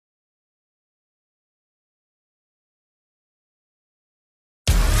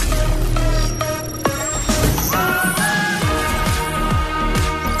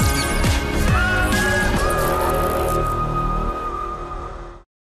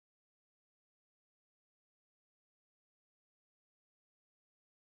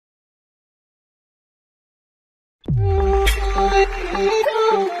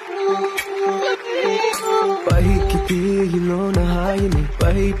పైకి తీయిలోన హాయిని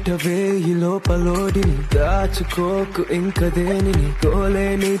బయట వేయి లోపలోడిని దాచుకోకు ఇంక దేనిని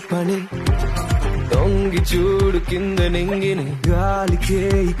కోలేని పని దొంగి చూడు కింద నింగిని గాలికే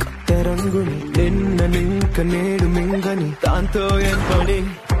కొత్త రంగుని నిన్న నింక నేడు మింగని దాంతో ఏం పని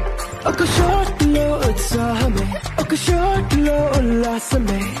ఒక షాట్ లో ఉత్సాహమే ఒక షాట్ లో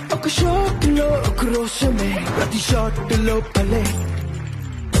ఉల్లాసమే ఒక షాట్ లో క్రోషమే ప్రతి షాట్ లో పలే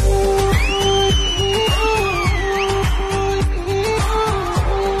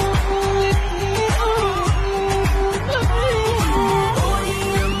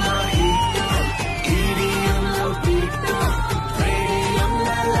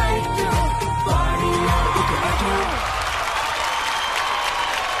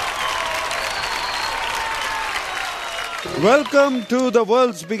Welcome to the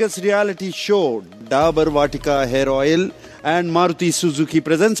world's biggest reality show, Dabur Vatika Hair Oil and Maruti Suzuki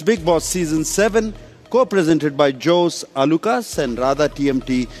presents Bigg Boss Season 7, co-presented by Jose Alucas and Radha TMT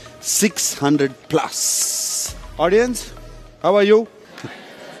 600+. Audience, how are you?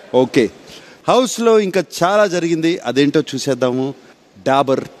 Okay. House lo inka chala jarigindi adento chuseddamu.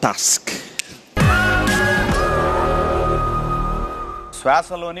 Dabur Task.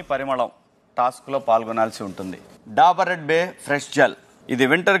 శ్వాసలోని పరిమళం టాస్క్లో పాల్గొనాల్సి ఉంటుంది. Dabur red బే fresh gel ఇది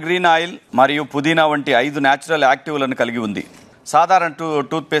winter green oil మరియు పుదీనా వంటి 5 natural యాక్టివ్లను కలిగి ఉంది. సాధారణ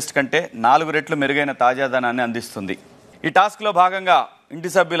టూత్ పేస్ట్ కంటే 4 రెట్లు మెరుగైన తాజాదనాన్ని అందిస్తుంది. ఈ టాస్క్లో భాగంగా ఇంటి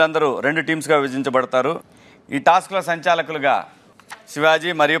సభ్యులందరూ 2 టీమ్స్గా విభజించబడతారు. ఈ టాస్క్లో సంచాలకులుగా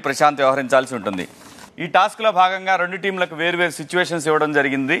శివాజీ మరియు ప్రశాంత్ వ్యవహరించాల్సి ఉంటుంది. ఈ టాస్క్లో భాగంగా 2 టీంలకు వేరువేరు సిచ్యువేషన్స్ ఇవ్వడం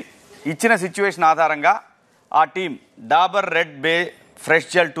జరిగింది. ఇచ్చిన సిచ్యువేషన్ ఆధారంగా ఆ టీం డాబర్ రెడ్ బే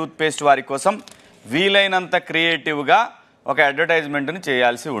ఫ్రెష్ జెల్ టూత్ పేస్ట్ వారి కోసం వీలైనంత క్రియేటివ్గా ఒక అడ్వర్టైజ్మెంట్ని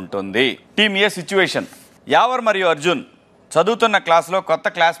చేయాల్సి ఉంటుంది. టీమ్ ఏ సిచ్యువేషన్: యావర్ మరియు అర్జున్ చదువుతున్న క్లాస్లో కొత్త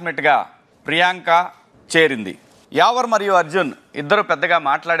క్లాస్మేట్గా ప్రియాంక చేరింది. యావర్ మరియు అర్జున్ ఇద్దరు పెద్దగా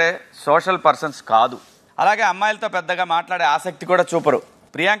మాట్లాడే సోషల్ పర్సన్స్ కాదు. అలాగే అమ్మాయిలతో పెద్దగా మాట్లాడే ఆసక్తి కూడా చూపరు.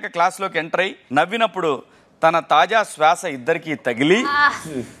 ప్రియాంక క్లాస్లోకి ఎంటర్ అయి నవ్వినప్పుడు తన తాజా శ్వాస ఇద్దరికీ తగిలి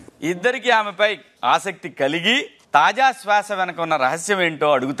ఇద్దరికీ ఆమెపై ఆసక్తి కలిగి తాజా శ్వాస వెనక ఉన్న రహస్యం ఏంటో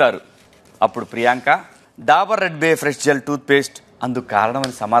అడుగుతారు. అప్పుడు ప్రియాంక డాబర్ రెడ్ బే ఫ్రెష్ జెల్ టూత్ పేస్ట్ అందుకు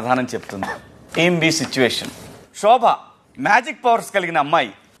కారణమని సమాధానం చెప్తుంది. టీమ్ బి సిచ్యువేషన్: శోభ మ్యాజిక్ పవర్స్ కలిగిన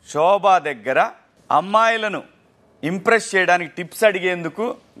అమ్మాయి. శోభ దగ్గర అమ్మాయిలను ఇంప్రెస్ చేయడానికి టిప్స్ అడిగేందుకు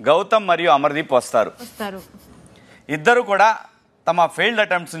గౌతమ్ మరియు అమర్దీప్ వస్తారు. ఇద్దరు కూడా తమ ఫెయిల్డ్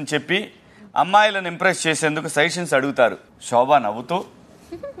అటెంప్ట్స్ని చెప్పి అమ్మాయిలను ఇంప్రెస్ చేసేందుకు సజెషన్స్ అడుగుతారు. శోభ నవ్వుతూ,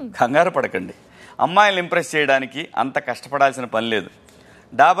 కంగారు పడకండి, అమ్మాయిలను ఇంప్రెస్ చేయడానికి అంత కష్టపడాల్సిన పని లేదు.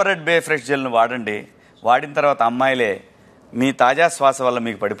 డాబర్ రెడ్ బే ఫ్రెష్ జెల్ను వాడండి, వాడిన తర్వాత అమ్మాయిలే మీ తాజా శ్వాస వల్ల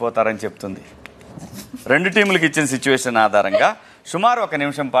మీకు పడిపోతారని చెప్తుంది. 2 టీములకు ఇచ్చిన సిచ్యువేషన్ ఆధారంగా సుమారు 1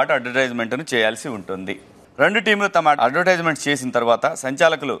 నిమిషం పాటు అడ్వర్టైజ్మెంట్ను చేయాల్సి ఉంటుంది. 2 టీములు తమ అడ్వర్టైజ్మెంట్ చేసిన తర్వాత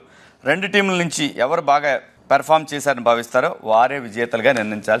సంచాలకులు 2 టీముల నుంచి ఎవరు బాగా పెర్ఫామ్ చేశారని భావిస్తారో వారే విజేతలుగా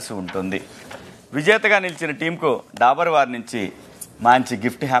నిర్ణయించాల్సి ఉంటుంది. విజేతగా నిలిచిన టీంకు డాబర్ వారి నుంచి మంచి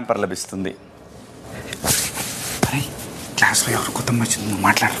గిఫ్ట్ హ్యాంపర్ లభిస్తుంది. క్లాస్లో ఎవరు కొత్త వచ్చింది, నువ్వు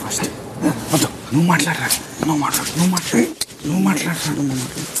మాట్లాడరా ఫస్ట్. నువ్వు మాట్లాడరా.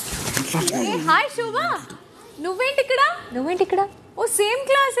 హాయ్ శోభ, నువ్వేంటి ఇక్కడ? ఓ సేమ్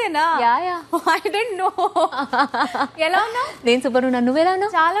క్లాసేనా? I don't know. ఎలా ఉన్నావు? నేను సూపర్ ఉన్నా. నువ్వెలా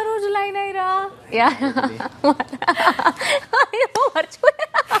ఉన్నావు? చాలా రోజులు అయినాయిరా.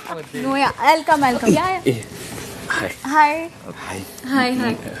 వెల్కమ్. హాయ్.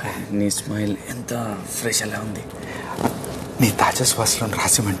 నీ స్మైల్ ఎంత ఫ్రెష్ అలా ఉంది. నీ తాజా శ్వాసలో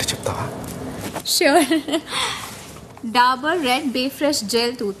రహస్యం అంటే చెప్తావా? ష్యూర్. డాబర్ రెడ్ బే fresh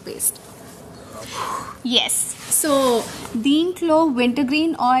gel tooth paste. Yes. So దీంట్లో వింటర్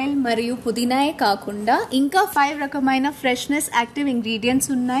గ్రీన్ ఆయిల్ మరియు పుదీనాయే కాకుండా ఇంకా 5 రకమైన ఫ్రెష్నెస్ యాక్టివ్ ఇంగ్రీడియంట్స్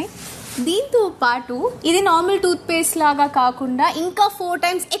ఉన్నాయి. దీంతో పాటు ఇది నార్మల్ టూత్ పేస్ట్ లాగా కాకుండా ఇంకా 4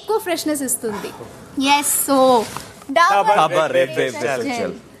 times ఎక్కువ ఫ్రెష్నెస్ ఇస్తుంది. ఎస్. సో డాబర్ రెడ్ బే ఫ్రెష్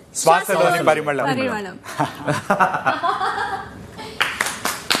జెల్ శ్వాసలోని పరిమళం.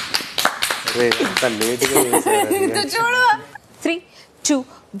 చూడు. 3, 2,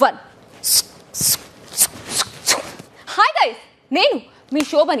 1. హాయ్ గైస్, నేను మీ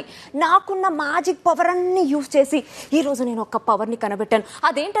శోభని. నాకున్న మ్యాజిక్ పవర్ అన్ని యూజ్ చేసి ఈరోజు నేను ఒక పవర్ని కనబెట్టాను.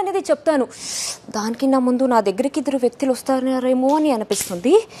 అదేంటనేది చెప్తాను. దానికన్నా ముందు నా దగ్గరికి 2 వ్యక్తులు వస్తారేమో అని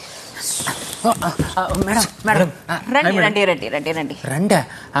అనిపిస్తుంది. రండి. రండా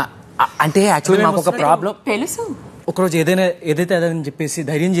అంటే యాక్చువల్లీ మాకు ఒక ప్రాబ్లం తెలుసు. ఒకరోజు ఏదైతే అదని చెప్పేసి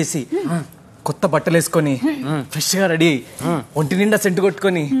ధైర్యం చేసి కొత్త బట్టలు వేసుకొని ఫ్రెష్ గా రెడీ, ఒంటి నిండా సెంటు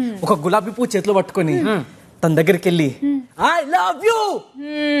కొట్టుకొని, ఒక గులాబీ పువ్వు చేతిలో పట్టుకొని తన దగ్గరికి వెళ్ళి ఐ లవ్ యూ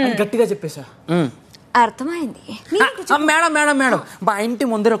అని గట్టిగా చెప్పేశా. అర్థమైంది. మేడం మేడం మేడం, మా ఇంటి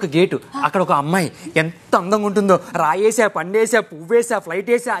ముందర ఒక గేటు, అక్కడ ఒక అమ్మాయి ఎంత అందంగా ఉంటుందో, రాయేసా, పండేసా, పువ్వేసా, ఫ్లైట్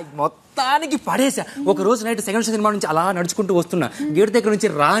వేసా, మొత్తానికి పడేసా. ఒక రోజు నైట్ సెకండ్ షో సినిమా నుంచి అలా నడుచుకుంటూ వస్తున్నా, గేటు దగ్గర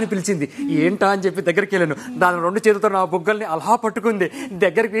నుంచి రా అని పిలిచింది. ఏంటా అని చెప్పి దగ్గరికి వెళ్ళాను. దాని 2 చేతులతో నా బుగ్గల్ని అలా పట్టుకుంది.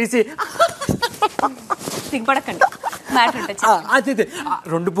 దగ్గరికి తీసి సిగ్గుపడకండి, అదే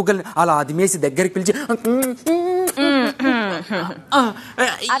 2 బుగ్గల్ని అలా అదిమేసి దగ్గరికి పిలిచి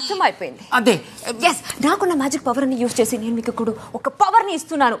అర్థమైపోయింది. అదే ఎస్, నాకున్న మ్యాజిక్ పవర్ ని యూజ్ చేసి నేను మీకు కూడా ఒక పవర్ ని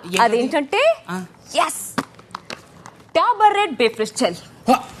ఇస్తున్నాను. అదేంటంటే ఎస్, డాబర్ రెడ్ బే ఫ్రెష్ జెల్.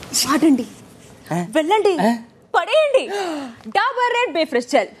 వాడండి, వెళ్ళండి, పడేయండి. డాబర్ రెడ్ బే ఫ్రెష్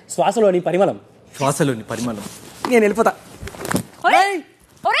జెల్. శ్వాసలోని పరిమళం, నేను వెళ్ళిపోతా.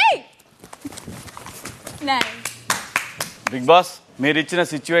 బిగ్ బాస్ మీరు ఇచ్చిన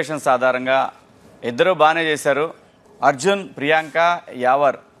సిచ్యువేషన్స్ ఆధారంగా ఇద్దరు బాగానే చేశారు. అర్జున్, ప్రియాంక,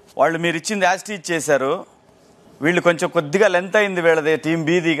 యావర్ వాళ్ళు మీరు ఇచ్చింది యాస్టీచ్ చేశారు. వీళ్ళు కొంచెం కొద్దిగా లెంత్ అయింది వీళ్ళది, టీమ్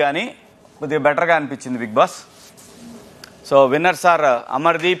బీది, కానీ కొద్దిగా బెటర్గా అనిపించింది big boss. So winners are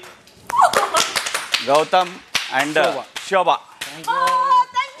Amardeep, Gautam and Shobha.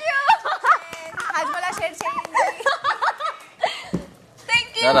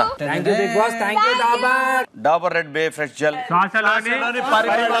 Dabur red bay fresh gel.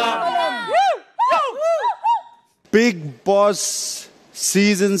 Big boss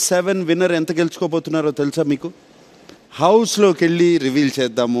season 7 winner ఎంత గెలుచుకోబోతున్నారో తెలుసా మీకు? హౌస్లోకి వెళ్ళి రివీల్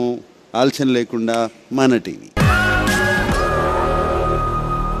చేద్దాము, ఆలోచన లేకుండా మన TV.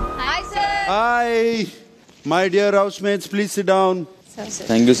 Hi my dear house mates, please SIT down.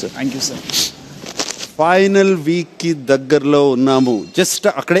 Thank you sir. Final week కి దగ్గరలో ఉన్నాము, జస్ట్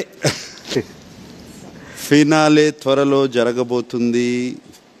అక్కడే. ఫినాలే త్వరలో జరగబోతుంది.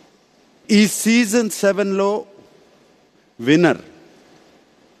 ఈ సీజన్ 7లో విన్నర్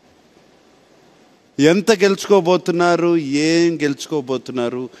ఎంత గెలుచుకోబోతున్నారు, ఏం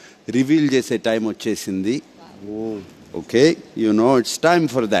గెలుచుకోబోతున్నారు రివీల్ చేసే టైం వచ్చేసింది. Okay, you know it's time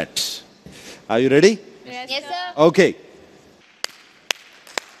for that. Are you ready? Okay.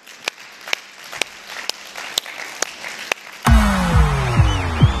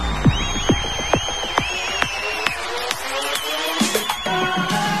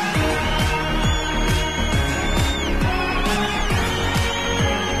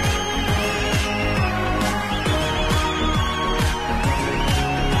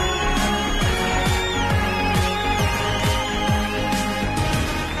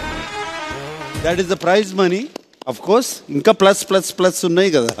 That is the prize money, of course. Inka plus unnai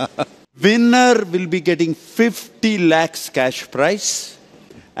kada. Winner will be getting 50 lakhs cash prize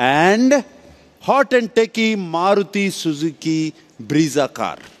and hot and techy Maruti Suzuki Breeza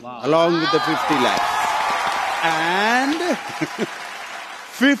car along with the 50 lakhs. And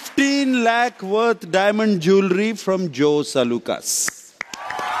 15 lakh worth diamond jewelry from Jose Alucas.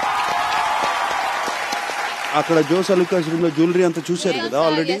 అక్కడ Jose Alukkas room లో jewellery అంతా చూశారు కదా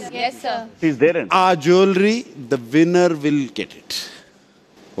already. ఆ jewellery the winner will get it.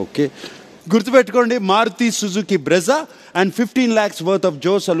 Okay, గుర్తుపెట్టుకోండి, Maruti Suzuki Brezza and 15 lakhs worth of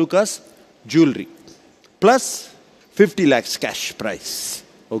Jose Alukkas jewellery plus 50 lakhs cash prize.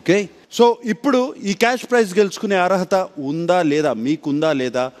 Okay, so ఇప్పుడు ఈ cash prize గెలుచుకునే అర్హత ఉందా లేదా, మీకుందా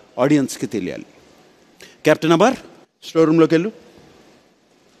లేదా ఆడియన్స్కి తెలియాలి. కెప్టెన్ అమర్, స్టోర్ రూమ్లోకి వెళ్ళు.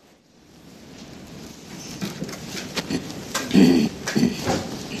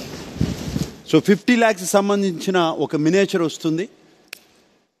 సో 50 lakhs సంబంధించిన ఒక మినియేచర్ వస్తుంది.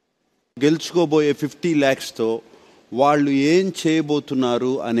 గెలుచుకోబోయే 50 lakhsతో వాళ్ళు ఏం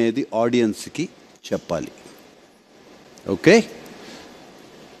చేయబోతున్నారు అనేది ఆడియన్స్కి చెప్పాలి. ఓకే,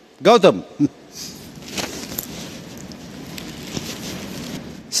 గౌతమ్.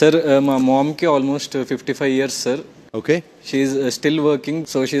 సార్ మా మామ్కి almost 55 years sir. Okay, she still working.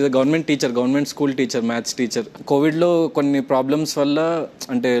 So she a government teacher, government school teacher, maths teacher. కోవిడ్లో కొన్ని ప్రాబ్లమ్స్ వల్ల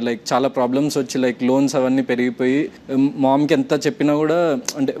అంటే లైక్ చాలా ప్రాబ్లమ్స్ వచ్చి లైక్ లోన్స్ అవన్నీ పెరిగిపోయి మామ్కి ఎంత చెప్పినా కూడా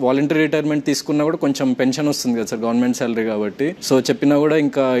అంటే వాలంటరీ రిటైర్మెంట్ తీసుకున్నా కూడా కొంచెం పెన్షన్ వస్తుంది కదా సార్, గవర్నమెంట్ శాలరీ కాబట్టి. సో చెప్పినా కూడా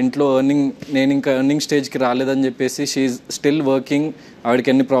ఇంకా ఇంట్లో నేను ఇంకా ఎర్నింగ్ స్టేజ్కి రాలేదని చెప్పేసి షీఈ్ స్టిల్ వర్కింగ్. ఆవిడకి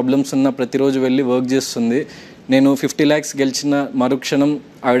ఎన్ని ప్రాబ్లమ్స్ ఉన్నా ప్రతిరోజు వెళ్ళి వర్క్ చేస్తుంది. నేను 50 lakhs గెలిచిన మరుక్షణం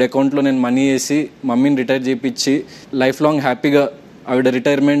ఆవిడ అకౌంట్లో నేను మనీ వేసి మమ్మీని రిటైర్ చేయించి లైఫ్ లాంగ్ హ్యాపీగా ఆవిడ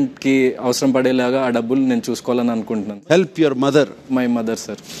రిటైర్మెంట్కి అవసరం పడేలాగా ఆ డబ్బులు నేను చూసుకోవాలని అనుకుంటున్నాను. Help your mother. My mother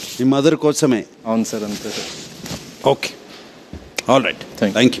sir. Me mother కోసమే? అవును సార్, అంతే sir. Okay, all right,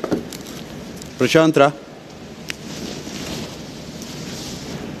 thank you. Prashanth రా.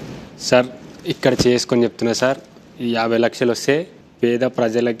 సార్ ఇక్కడ చేసుకొని చెప్తున్నా సార్, ఈ 50 లక్షలు వస్తే పేద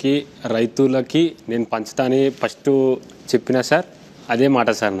ప్రజలకి రైతులకి నేను పంచుతాని ఫస్ట్ చెప్పిన సార్. అదే మాట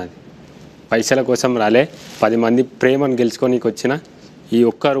సార్ నాది. పైసల కోసం రాలే, 10 మంది ప్రేమను గెలుచుకోనికి వచ్చిన. ఈ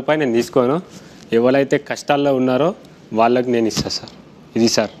 ₹1 నేను తీసుకోను. ఎవరైతే కష్టాల్లో ఉన్నారో వాళ్ళకి నేను ఇస్తాను సార్. ఇది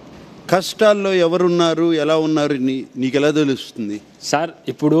సార్. కష్టాల్లో ఎవరున్నారు, ఎలా ఉన్నారు నీకు ఎలా తెలుస్తుంది సార్?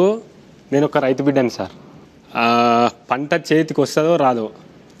 ఇప్పుడు నేను ఒక రైతు బిడ్డను సార్. పంట చేతికి వస్తుందో రాదో,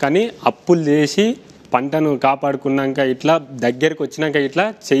 కానీ అప్పులు చేసి పంటను కాపాడుకున్నాక ఇట్లా దగ్గరికి వచ్చినాక ఇట్లా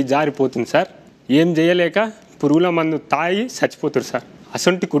చెయ్యి జారిపోతుంది సార్. ఏం చేయలేక పురుగుల మందు తాగి చచ్చిపోతుంది సార్.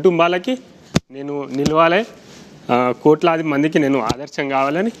 అసంటి కుటుంబాలకి నేను నిలవాలి, కోట్లాది మందికి నేను ఆదర్శం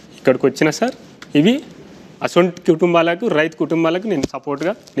కావాలని ఇక్కడికి వచ్చిన సార్. ఇవి అసంటి కుటుంబాలకు, రైతు కుటుంబాలకు నేను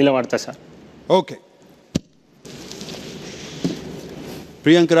సపోర్ట్గా నిలబడతా sir. Okay.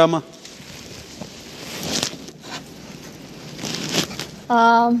 Priyanka Rama.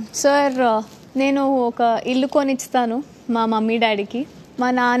 Sir, నేను ఒక ఇల్లు కొనిస్తాను మా మమ్మీ డాడీకి. మా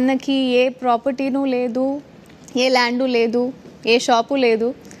నాన్నకి ఏ ప్రాపర్టీను లేదు, ఏ ల్యాండు లేదు, ఏ షాపు లేదు.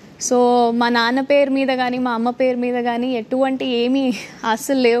 సో మా నాన్న పేరు మీద కానీ మా అమ్మ పేరు మీద కానీ ఎటువంటి ఏమీ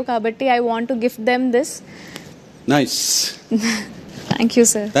అస్సలు లేవు. కాబట్టి I want to gift them this. Nice. Thank you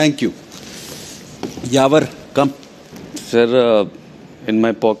sir. Thank you. Yawar come. Sir, in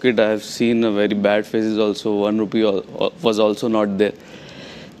my pocket I have seen a very bad faces also. ₹1 was also not there.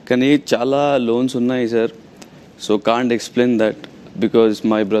 Kani chala loans unnai sir, so can't explain that because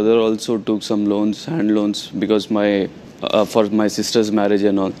my brother also took some loans, hand loans, because for my sister's marriage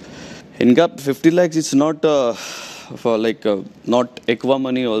and all. Inka 50 lakhs is not for like not equa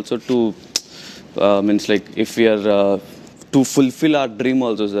money also to means like if we are to fulfill our dream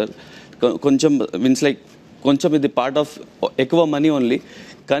also sir. Koncham means like koncham is the part of equa money only.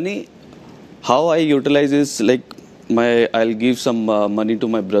 Kani how I utilize is like I'll give some money to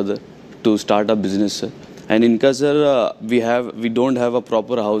my brother to start a business sir. And inka sir we don't have a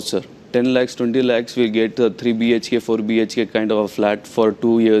proper house sir. 10 lakhs 20 lakhs we'll get 3 BHK 4 BHK kind of a flat for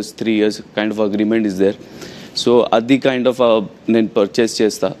 2 years 3 years kind of agreement is there. So adi kind of nen purchase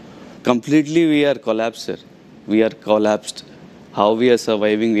chesta. Completely we are collapsed sir. We are collapsed. How we are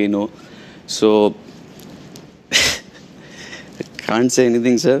surviving we know. So can't say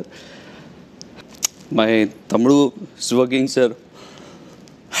anything sir. My Tamudu is working sir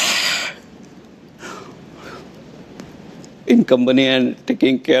in company and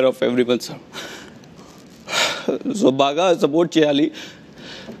taking care of everyone sir. So baga support cheyali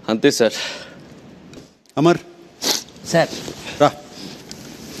ante sir. Amar sir, రా.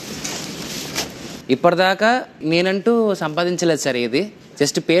 ఇప్పటిదాకా నేనంటూ సంపాదించలేదు sir. ఇది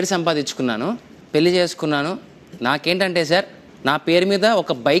just పేరు సంపాదించుకున్నాను, పెళ్లి చేసుకున్నాను. నాకేంటంటే sir, నా పేరు మీద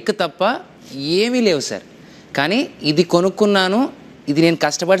ఒక బైక్ తప్ప ఏమీ లేవు సార్. కానీ ఇది కొనుక్కున్నాను, ఇది నేను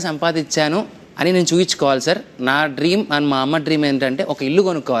కష్టపడి సంపాదించాను అని నేను చూపించుకోవాలి సార్. నా డ్రీమ్ అండ్ మా అమ్మ డ్రీమ్ ఏంటంటే ఒక ఇల్లు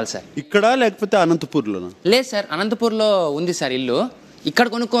కొనుక్కోవాలి సార్. ఇక్కడ లేకపోతే అనంతపూర్లోనా? లేదు సార్, అనంతపూర్లో ఉంది సార్ ఇల్లు. ఇక్కడ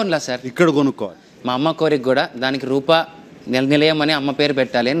కొనుక్కోవాలా సార్? ఇక్కడ కొనుక్కోవాలి. మా అమ్మ కోరిక కూడా దానికి నిలయమని అమ్మ పేరు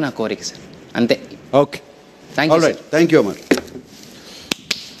పెట్టాలి అని నా కోరిక సార్. అంతే. Okay, thank you. Thank you Amar.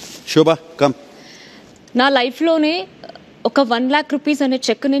 Shobha come. నా లైఫ్లోనే ఒక ₹1,00,000 అనే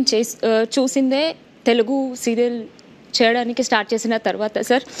చెక్ నేను చూసిందే తెలుగు సీరియల్ చేయడానికి స్టార్ట్ చేసిన తర్వాత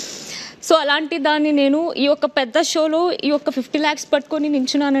సార్. సో అలాంటి దాన్ని నేను ఈ యొక్క పెద్ద షోలో ఈ యొక్క 50 lakhs పట్టుకొని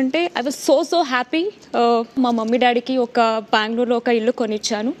నించున్నానంటే ఐ వాజ్ సో హ్యాపీ. మా మమ్మీ డాడీకి ఒక బెంగళూరులో ఒక ఇల్లు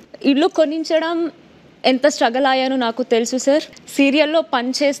కొనిచ్చాను. ఇల్లు కొనించడం ఎంత స్ట్రగుల్ అయ్యానో నాకు తెలుసు సార్. సీరియల్లో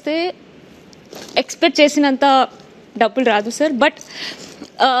పని చేస్తే ఎక్స్పెక్ట్ చేసినంత డబ్బులు రాదు సార్, బట్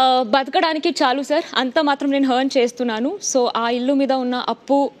బతకడానికి చాలు సార్. అంత మాత్రం నేను హర్న్ చేస్తున్నాను. సో ఆ ఇల్లు మీద ఉన్న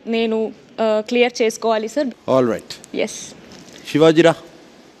అప్పు నేను క్లియర్ చేసుకోవాలి సార్. All right. ఎస్. శివాజీరా.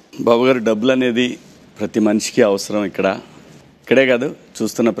 బాబు గారు, డబ్బులు అనేది ప్రతి మనిషికి అవసరం. ఇక్కడే కాదు,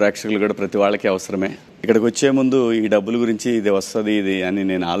 చూస్తున్న ప్రేక్షకులు కూడా ప్రతి వాళ్ళకి అవసరమే. ఇక్కడికి వచ్చే ముందు ఈ డబ్బుల గురించి ఇది వస్తుంది ఇది అని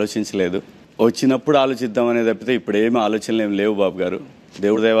నేను ఆలోచించలేదు. వచ్చినప్పుడు ఆలోచిద్దామనే తప్పితే ఇప్పుడు ఏమి ఆలోచనలు ఏమి లేవు బాబు గారు.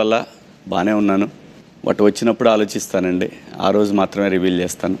 దేవుడి దయ వల్ల బాగానే ఉన్నాను. బట్ వచ్చినప్పుడు ఆలోచిస్తానండి. ఆ రోజు మాత్రమే రివీల్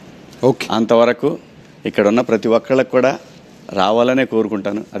చేస్తాను. ఓకే. అంతవరకు ఇక్కడ ఉన్న ప్రతి ఒక్కళ్ళకి కూడా రావాలనే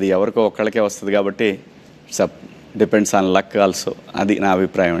కోరుకుంటాను. అది ఎవరికో ఒక్కళ్ళకే వస్తుంది కాబట్టి డిపెండ్స్ ఆన్ లక్ ఆల్సో. అది నా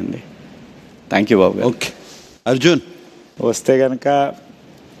అభిప్రాయం అండి. Thank you Babu. Okay. Arjun. వస్తే కనుక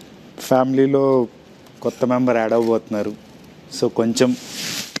ఫ్యామిలీలో కొత్త మెంబర్ యాడ్ అవ్వబోతున్నారు. సో కొంచెం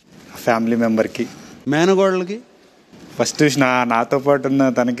ఫ్యామిలీ మెంబర్కి, మేనగోడలకి ఫస్ట్ నాతో పాటు ఉన్న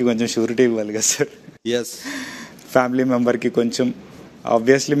తనకి కొంచెం షూరిటీ ఇవ్వాలి కదా సార్. ఎస్. ఫ్యామిలీ మెంబర్కి కొంచెం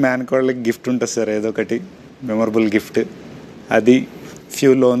ఆబ్వియస్లీ మేనకోడలకి గిఫ్ట్ ఉంటుంది సార్, ఏదో ఒకటి మెమొరబుల్ గిఫ్ట్. అది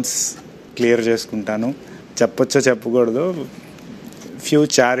ఫ్యూ లోన్స్ క్లియర్ చేసుకుంటాను. చెప్పొచ్చో చెప్పకూడదు, ఫ్యూ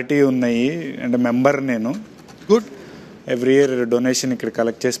చారిటీ ఉన్నాయి అంటే మెంబర్ నేను. గుడ్. ఎవ్రీ ఇయర్ డొనేషన్ ఇక్కడ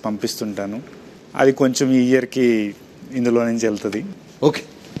కలెక్ట్ చేసి పంపిస్తుంటాను. అది కొంచెం ఈ ఇయర్కి ఇందులో నుంచి వెళ్తుంది. Okay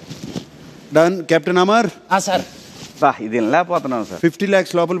done. Captain Amar sir ఇది లేకపోతున్నాను సార్. 50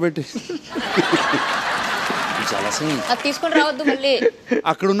 lakhs లోపల పెట్టి అది తీసుకొని రావద్దు మళ్ళీ.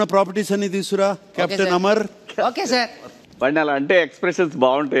 అక్కడ ఉన్న ప్రాపర్టీస్ అన్ని తీసుకురా కెప్టెన్ అమర్. Okay sir. వాడిని అలా అంటే ఎక్స్ప్రెషన్స్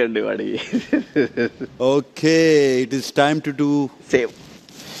బాగుంటాయండి వాడి. Okay it is time to do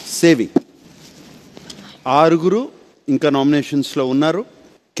saving. 6 ఇంకా నామినేషన్స్ లో ఉన్నారు.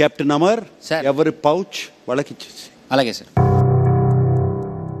 Captain Amar sir. ఎవరి పౌచ్ వాళ్ళకి ఇచ్చేసి. అలాగే సార్.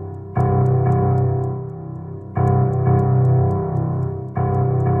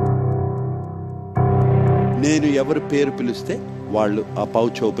 నేను ఎవరి పేరు పిలిస్తే వాళ్ళు ఆ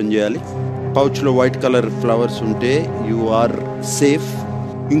పౌచ్ ఓపెన్ చేయాలి. పౌచ్లో వైట్ కలర్ ఫ్లవర్స్ ఉంటే యు ఆర్ సేఫ్.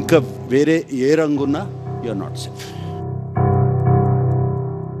 ఇంకా వేరే ఏ రంగున్నా you are not safe.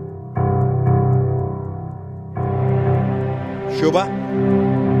 Shobha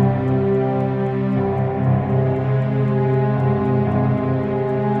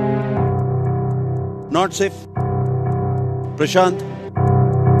not safe. Prashanth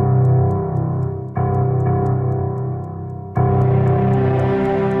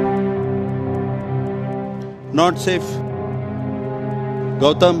not safe.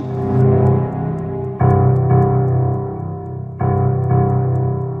 Gautam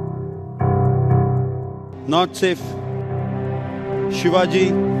not safe. Shivaji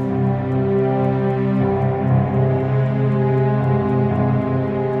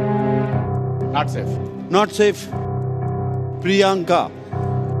not safe. not safe. Priyanka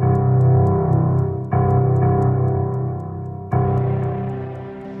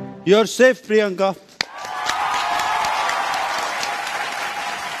you're safe. Priyanka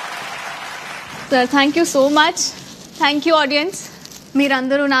sir thank you so much. Thank you audience.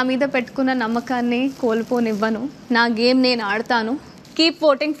 మీరందరూ నా మీద పెట్టుకున్న నమ్మకాన్ని కోల్పోనివ్వను. నా game నేను ఆడతాను. Keep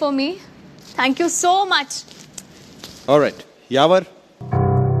voting for me. Thank you so much. all right. Yavar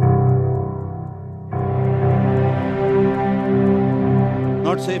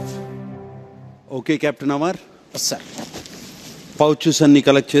not safe. Okay Captain Amar sir. Pouches అన్ని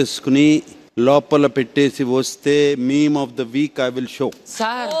collect చేసుకుని లోపల పెట్టేసి వస్తే meme of the week I will show.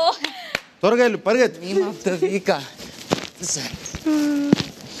 Sir త్వరగా వెళ్ళు పరిగెత్తు. Meme of the week sir.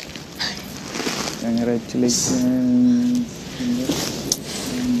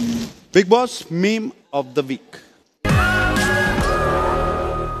 Big boss meme of the week.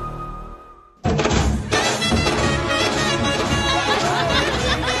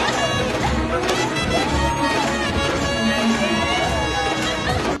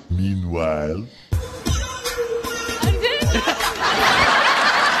 Meanwhile,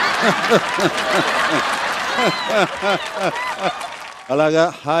 అలాగా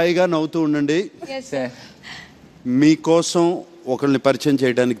హాయిగా నవ్వుతూ ఉండండి. మీకోసం ఒకరిని పరిచయం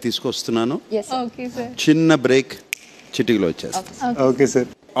చేయడానికి తీసుకొస్తున్నాను. Okay sir. చిన్న బ్రేక్, చిటికలో వచ్చేస్తాను. Okay sir.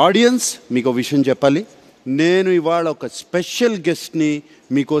 ఆడియన్స్ మీకు ఒక విషయం చెప్పాలి. నేను ఇవాళ ఒక స్పెషల్ గెస్ట్ని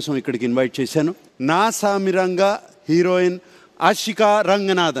మీకోసం ఇక్కడికి ఇన్వైట్ చేశాను. నా సామిరంగా హీరోయిన్ ఆశికా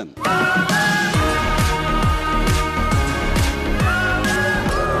రంగనాథన్.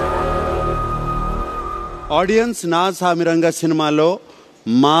 ఆడియన్స్ నా సామిరంగా సినిమాలో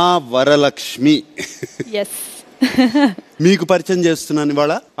మా వరలక్ష్మి మీకు పరిచయం చేస్తున్నాను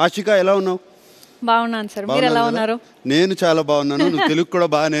ఇవాళ. ఆశిక ఎలా ఉన్నావు? బాగున్నాను సార్. మీరు ఎలా ఉన్నారు? నేను చాలా బాగున్నాను. నువ్వు తెలుగు కూడా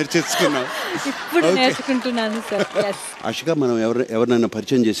బాగా నేర్చేసుకున్నావు. ఇప్పుడు నేర్చుకుంటున్నాను సార్. ఆశిక, మనం ఎవరినైనా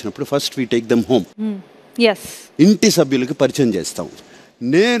పరిచయం చేసినప్పుడు first we take them home. ఇంటి సభ్యులకి పరిచయం చేస్తాం.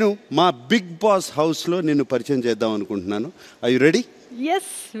 నేను మా బిగ్ బాస్ హౌస్ లో నిన్ను పరిచయం చేద్దాం అనుకుంటున్నాను. Are you ready? Yes,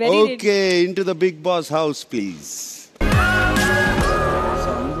 very ready. Okay, into the Big Boss house, please.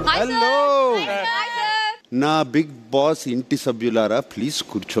 Hello. నా బిగ్ బాస్ ఇంటి సభ్యులారా ప్లీజ్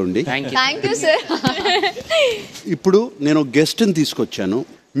కూర్చోండి. Thank you sir. ఇప్పుడు నేను గెస్ట్ని తీసుకొచ్చాను.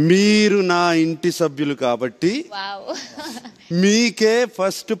 మీరు నా ఇంటి సభ్యులు కాబట్టి మీకే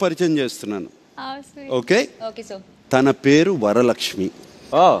ఫస్ట్ పరిచయం చేస్తున్నాను. ఓకే? Okay sir. తన పేరు వరలక్ష్మి.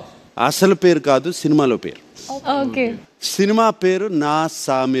 అసలు పేరు కాదు, సినిమాలో పేరు. ఓకే. సినిమా పేరు నా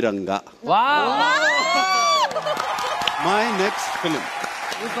సామిరంగా. My next film.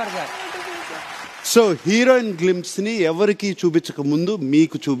 So heroine glimpse ని ఎవరికి చూపించక ముందు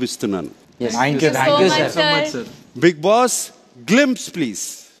మీకు చూపిస్తున్నాను. Big boss glimpse please.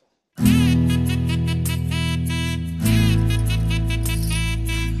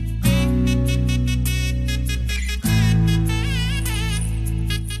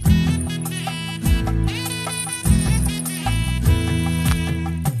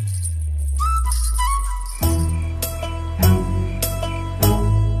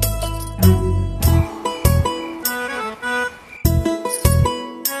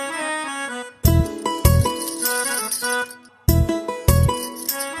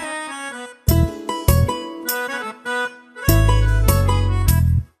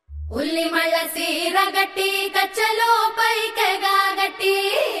 సీర గట్టి కచ్చలో పైకెగా గట్టి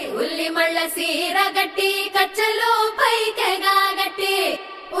ఉల్లి మళ్ళ సీర గట్టి కచ్చలో పైకెగా గట్టి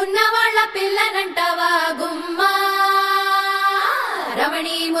ఉన్నవాళ్ల పిల్లనంటవా గుమ్మా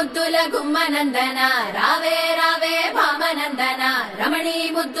రమణి ముద్దుల గుమ్మనందన రావే రావే భామనందన రమణి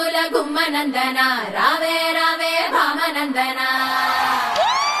ముద్దుల గుమ్మనందన రావే రావే భామనందన.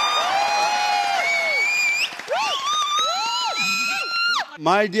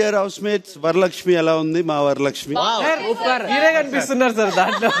 My dear house mates, Varalakshmi ఎలా ఉంది? మా వరలక్ష్మి సూపర్ హీరో కనిపిస్తున్నారు సార్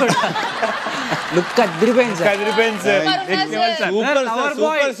దాంట్లో. లుక్ అదిరిపోయింది సార్.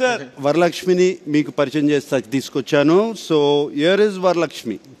 Super sir. వరలక్ష్మిని మీకు పరిచయం చేస్తా తీసుకొచ్చాను. So here is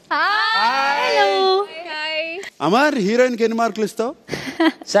Varalakshmi. Amar, heroine కి ఎన్ని మార్కులు ఇస్తావు?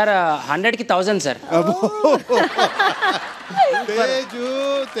 Sir 100కి 1000 sir. తేజు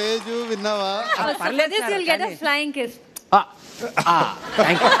తేజు విన్నావా? Flying kiss.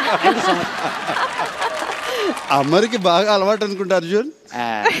 అమర్కి బాగా అలవాటు అనుకుంటా అర్జున్.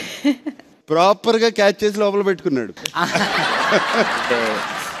 ప్రాపర్ గా క్యాచ్ చేసి లోపల పెట్టుకున్నాడు.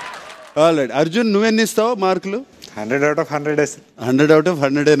 ఆల్రైట్ అర్జున్, నువ్వెన్ని ఇస్తావు మార్కులు? 100 out of 100. 100 out of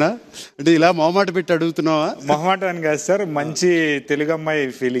 100ఏనా? అంటే ఇలా మొహమాట పెట్టి అడుగుతున్నావా? మొహమాట అని కాదు సార్, మంచి తెలుగు అమ్మాయి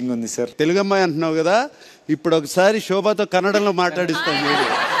ఫీలింగ్ ఉంది సార్. తెలుగు అమ్మాయి అంటున్నావు కదా, ఇప్పుడు ఒకసారి శోభాతో కన్నడంలో మాట్లాడిస్తాం.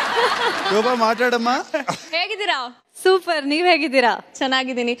 ಶೋಭಾ ಮಾತಾಡಮ್ಮ. ಹೇಗಿದ್ದೀರಾ? ಸೂಪರ್, ನೀವ್ ಹೇಗಿದ್ದೀರಾ?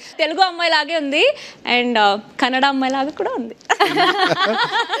 ಚೆನ್ನಾಗಿದ್ದೀನಿ. ತೆಲುಗು ಅಮ್ಮಾಯಿ ಲಾಗೆ ఉంది అండ్ ಕನ್ನಡ ಅಮ್ಮಾಯಿ ಲಾಗೆ ಕೂಡ ఉంది.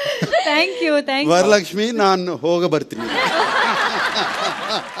 Thank you. ವರಲಕ್ಷ್ಮಿ, ನಾನು ಹೋಗಿ ಬರ್ತೀನಿ.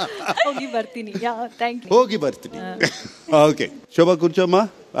 ಹೋಗಿ ಬರ್ತೀನಿ. Okay Shobha కూర్చోమ్మ.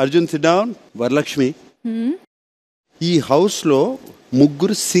 Arjun SIT down. Varalakshmi, ఈ హౌస్ లో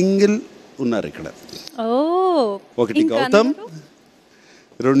ముగ్గురు సింగిల్ ఉన్నారు ఇక్కడ. ఒకటి గౌతమ్,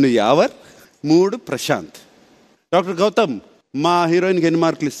 2 యావర్, 3 ప్రశాంత్. డాక్టర్ గౌతమ్, మా హీరోయిన్కి ఎన్ని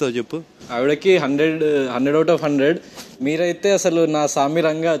మార్కులు ఇస్తావు చెప్పు? ఆవిడకి 100 out of 100. మీరైతే అసలు నా సామి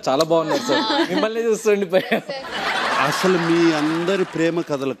రంగా చాలా బాగున్నారు సార్. మిమ్మల్ని చూస్తుండిపోయా. అసలు మీ అందరి ప్రేమ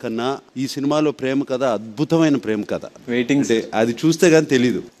కథల కన్నా ఈ సినిమాలో ప్రేమ కథ అద్భుతమైన ప్రేమ కథ. వెయిటింగ్, అది చూస్తే గానీ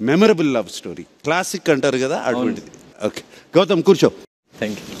తెలీదు. మెమరబుల్ లవ్ స్టోరీ, క్లాసిక్ అంటారు కదా, అటువంటిది. ఓకే గౌతమ్ కూర్చో.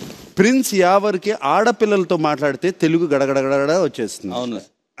 Thank you. ప్రిన్స్ యావర్కి ఆడపిల్లలతో మాట్లాడితే తెలుగు గడగడగడ వచ్చేస్తుంది. అవును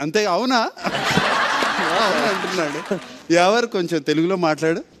అంతే. అవునా? అంటున్నాడు. యావర్ కొంచెం తెలుగులో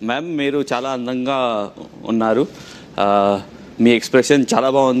మాట్లాడు. మ్యామ్, మీరు చాలా అందంగా ఉన్నారు, మీ ఎక్స్ప్రెషన్ చాలా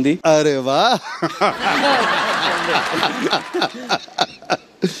బాగుంది. అరే వా.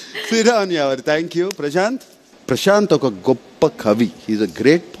 Sriram Yawar, thank you. ప్రశాంత్, ప్రశాంత్ ఒక గొప్ప కవి. He's a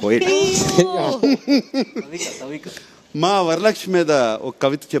great poet. మా వరలక్ష్మి మీద ఒక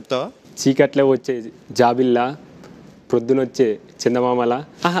కవిత చెప్తావా? చీకట్లో వచ్చే జాబిల్లా, ప్రొద్దునొచ్చే చందమామల.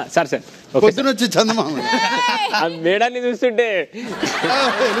 సార్ పొద్దునొచ్చే చందమామ. మేడాన్ని చూస్తుంటే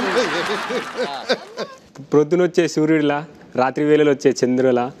ప్రొద్దునొచ్చే సూర్యుడిలా, రాత్రి వేళలో వచ్చే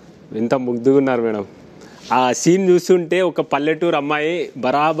చంద్రులా ఎంత ముగ్ధుగా ఉన్నారు మేడం. ఆ సీన్ చూస్తుంటే ఒక పల్లెటూరు అమ్మాయి,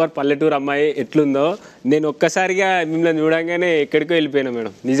 బరాబర్ పల్లెటూరు అమ్మాయి ఎట్లుందో నేను ఒక్కసారిగా మిమ్మల్ని చూడంగానే ఎక్కడికో వెళ్ళిపోయినా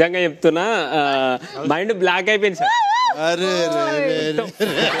మేడం. నిజంగా చెప్తున్నా, మైండ్ బ్లాక్ అయిపోయింది సార్.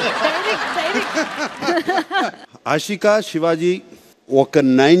 ఆషికా శివాజీ, ఒక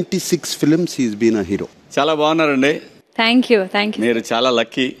 96 films he's been a hero. చాలా బాగున్నారండి. Thank you. మీరు చాలా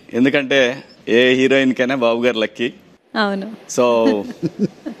లక్కీ, ఎందుకంటే ఏ హీరోయిన్ కైనా బాబు గారు లక్కీ. అవును. సో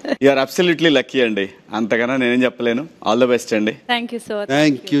యూఆర్ అబ్సల్యూట్లీ లక్కీ అండి, అంతకన్నా నేనేం చెప్పలేను. ఆల్ ద బెస్ట్ అండి. Thank you so much.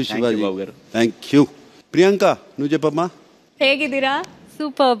 Thank you Shivaji బాబు గారు. Thank you. ప్రియాంక, నువ్వు చెప్పమ్మా. ಹೇಗಿದ್ದೀರಾ?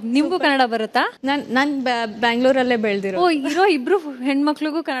 ಸೂಪರ್. ನಿಮ್ಗೂ ಕನ್ನಡ ಬರುತ್ತಾ? ನಾನು ಬ್ಯಾಂಗ್ಳೂರಲ್ಲೇ ಬೆಳೆದಿರೋ. ಇರೋ ಇಬ್ರು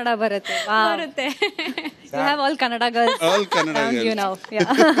ಹೆಣ್ಮಕ್ಳಿಗೂ ಕನ್ನಡ ಬರುತ್ತೆ. ಬರುತ್ತೆ. You have all Kannada girls. All Kannada you know.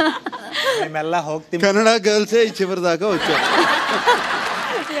 మేమెల్లా ಹೋಗ್ತೀವಿ. కన్నడ గర్ల్సే ఈ చివరి దాకా వచ్చారు.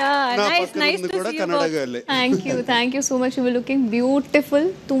 ನೈಸ್ ಕೂಡ Kannada girl. Thank you so much. You looking beautiful.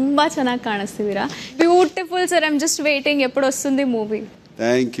 ತುಂಬಾ ಚೆನ್ನಾಗಿ ಕಾಣಿಸ್ತಿದ್ದೀರಾ. Beautiful sir. I am just waiting ఎప్పుడు వస్తుంది మూవీ.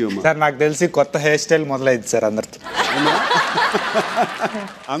 Thank you. సార్ నాకు తెలిసి కొత్త హెయిర్ స్టైల్ మొదలైంది సార్ అందరికి.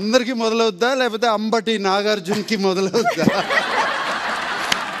 అందరికి మొదలవుద్దా లేకపోతే అంబటి నాగార్జున్కి మొదలవుద్దా?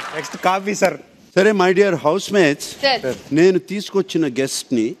 Next copy sir. సరే మై డియర్ హౌస్ మేట్స్, నేను తీసుకొచ్చిన గెస్ట్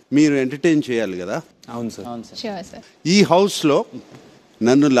ని మీరు ఎంటర్టైన్ చేయాలి కదా. అవును సార్. ఈ హౌస్ లో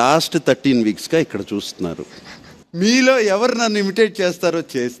నన్ను లాస్ట్ 13 weeks గా ఇక్కడ చూస్తున్నారు. మీలో ఎవరు నన్ను ఇమిటేట్ చేస్తారో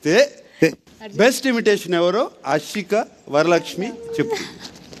చేస్తే, బెస్ట్ ఇమిటేషన్ ఎవరో ఆషిక, వరలక్ష్మి చెప్పు.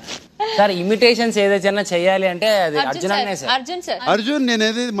 సార్ ఇమిటేషన్స్ ఏదైనా చెయ్యాలి అంటే అది అర్జున్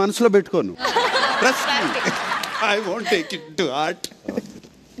నేనేది మనసులో పెట్టుకోను. I won't take it to heart.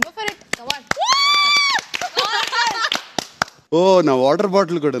 ఓ, నా వాటర్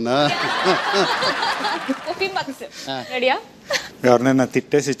బాటిల్ కూడానా? రెడీయా? ఎవరినైనా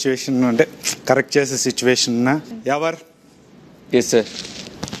తిట్టే సిచ్యువేషన్ అంటే కరెక్ట్ చేసే సిచ్యువేషన్ ఉన్నా ఎవరు ఎస్ సార్.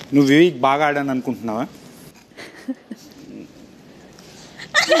 నువ్వు వీక్ బాగా ఆడాను అనుకుంటున్నావా?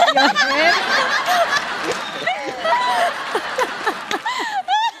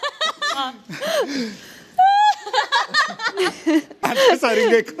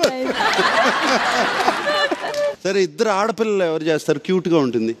 సరే, ఇద్దరు ఆడపిల్లలు ఎవరు చేస్తారు? క్యూట్ గా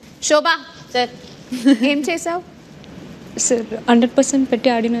ఉంటుంది. శోభా సార్ ఏం చేసావు? సార్ 100% పెట్టి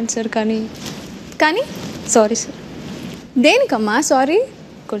ఆడినాను సార్, కానీ సారీ సార్. దేనికమ్మా సారీ?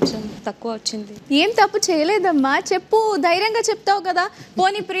 కొంచెం తక్కువ వచ్చింది. ఏం తప్పు చేయలేదమ్మా, చెప్పు. ధైర్యంగా చెప్తావు కదా.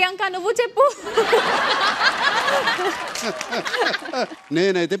 పోనీ ప్రియాంక నువ్వు చెప్పు.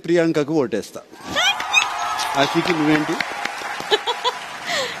 నేనైతే ప్రియాంకకు ఓటేస్తా. ఆశీకి నువ్వేంటి?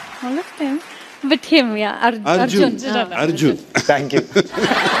 All of them. With him, yeah. Arjun. Thank you.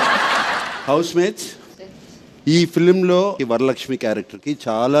 House mates, ఈ ఫిలింలో వరలక్ష్మి క్యారెక్టర్కి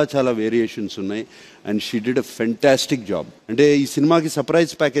చాలా చాలా వేరియేషన్స్ ఉన్నాయి and she did a fantastic job. అంటే ఈ సినిమాకి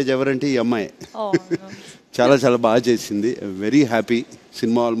సర్ప్రైజ్ ప్యాకేజ్ ఎవరంటే ఈ అమ్మాయి. చాలా చాలా బాగా చేసింది. Very happy.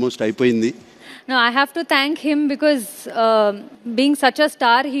 సినిమా ఆల్మోస్ట్ అయిపోయింది. No, I have to thank him because being such a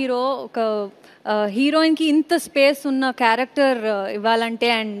star hero, heroine కి ఇంత స్పేస్ ఉన్న క్యారెక్టర్ ఇవ్వాలంటే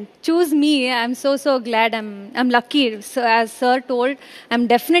and choose me, I'm so glad. I'm lucky. So as sir told, I'm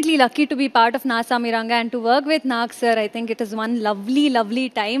definitely lucky to be part of Nasa Miranga and to work with Nag sir. I think it is one lovely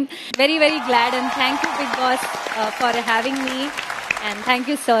time. Very glad, and thank you Bigg Boss for having me, and thank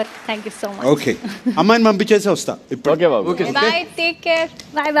you sir. Thank you so much. Okay, అమ్మాయిని పంపించేసి వస్తా. Okay Babu. Bye, take care.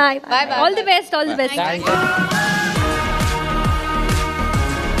 Bye. All the best. Thank you.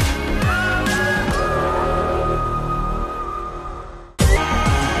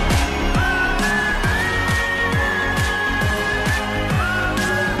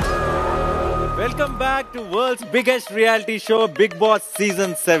 Welcome back to world's biggest reality show big boss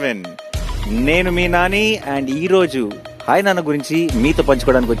season 7. నేను మీ Nani, and ఈ రోజు hi నాన్న గురించి మీతో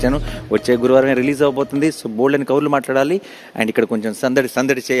పంచుకోవడానికి వచ్చాను. వచ్చే గురువారమే రిలీజ్ అవబోతుంది. సో బోల్డ్ అని కౌర్లు మాట్లాడాలి అండ్ ఇక్కడ కొంచెం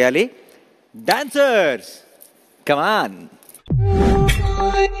సందడి చేయాలి. డాన్సర్స్ కమాన్.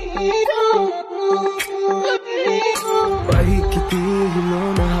 పైకి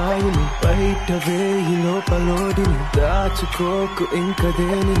తీయులోన హాయిని, బయట వేయి లోపలోడిని, దాచుకోకు ఇంక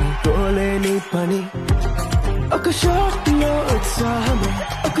దేనిని, కోలేని పని. ఒక షాట్ లో ఉత్సాహమే,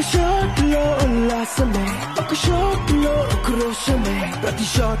 ఒక షాట్ లో ఉల్లాసమే, ఒక షాట్ లో క్రోషమే, ప్రతి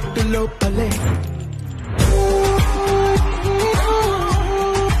షాట్ లోపలే.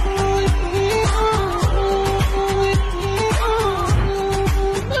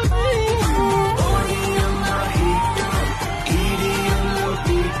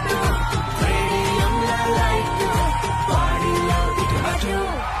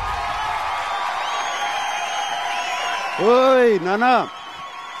 ఓయ్ నానా,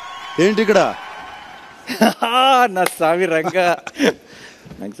 ఏంటి ఇక్కడ? నా స్వామి Ranga.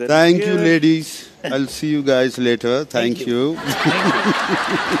 Thank you ladies. I'll see you guys later. Thank you.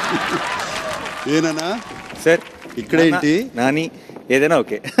 ఏనా సార్ ఇక్కడేంటి? నాని ఏదైనా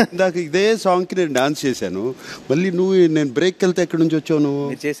ఓకే. ఇందాక ఇదే సాంగ్ కి నేను డాన్స్ చేశాను. మళ్ళీ నేను బ్రేక్ వెళ్తే ఎక్కడి నుంచి వచ్చావు నువ్వు?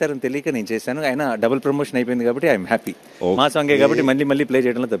 చేశారని తెలియక నేను చేశాను. అయినా డబుల్ ప్రమోషన్ అయిపోయింది కాబట్టి ఐఎమ్ హ్యాపీ. మా సాంగే కాబట్టి మళ్ళీ ప్లే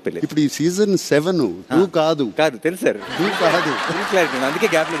చేయడంలో తప్పలేదు. ఇప్పుడు ఈ సీజన్ 7 2 కాదు తెలుసు సార్, 2 కాదు. క్లారిటీ, అందుకే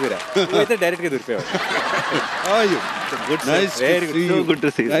గ్యాప్ లో దూరా. అయితే డైరెక్ట్ గా దూరిపోయావు.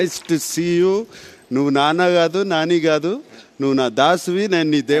 Nice to see you. నువ్వు నాన్న కాదు, నాని కాదు, నువ్వు నా దాసువి, నేను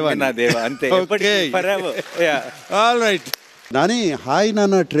నీ దేవా. నా దేవా అంతే. All right Nani. హాయ్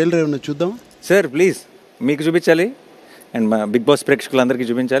నాన్న ట్రైలర్ ఏమన్నా చూద్దాం సార్ ప్లీజ్. మీకు చూపించాలి అండ్ మా బిగ్ బాస్ ప్రేక్షకులందరికీ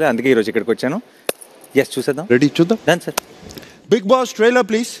చూపించాలి, అందుకే ఈరోజు ఇక్కడికి వచ్చాను. ఎస్ చూసేద్దాం. రెడీ? చూద్దాం. Done sir. Big boss trailer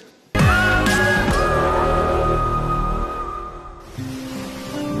please.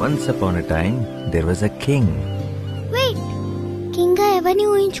 Once upon a time there was a king. Wait, king గా ఎవరిని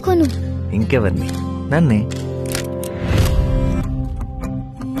ఊహించుకోను? ఇంకెవర్ని? నన్నే.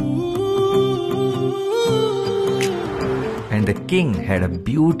 And the king had a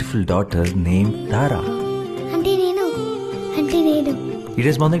beautiful daughter named Tara. అంటే నేను It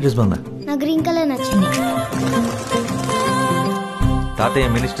is bonda. నా గ్రీన్ కలర్ నచ్చింది. తాతయ్య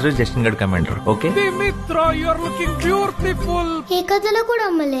minister, Justin God commander. Okay Dimitra, you are looking beautiful. ఏ కథలో కూడా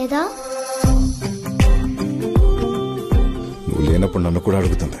అమ్మలేదా? నువ్వు లేనప్పుడు నన్ను కూడా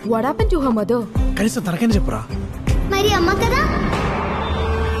అడుగుతుంది. What happened to her mother? కనీసం తనకైనా చెప్పురా. మరి అమ్మ కదా?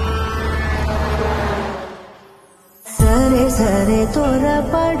 సరే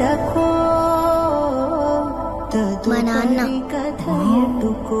త్వరపడకో. మా నాన్న.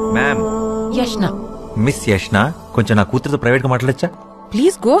 మ్యామ్. యష్న. మిస్ యష్న, కొంచెం నా కూతురుతో ప్రైవేట్ గా మాట్లాడచ్చా?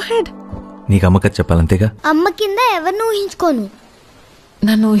 Please go head. నీకు అమ్మకథ చెప్పాలంతేగా? అమ్మ కింద ఎవరిని ఊహించుకోను.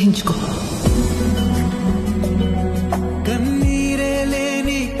 నన్ను ఊహించుకో.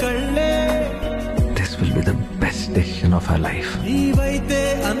 This will be the best decision of our life.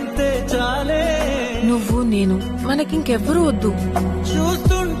 నువ్వు నేను మనకింకెవ్వరూ వద్దు.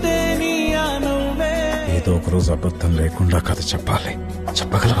 ఏదో ఒక రోజు అబద్ధం లేకుండా కథ చెప్పాలి.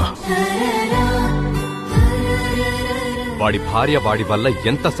 చెప్పగలవా? వాడి భార్య వాడి వల్ల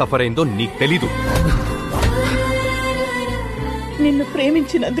ఎంత సఫర్ అయిందో నీకు తెలీదు. నిన్ను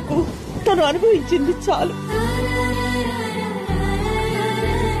ప్రేమించినందుకు తను అనుభవించింది చాలు.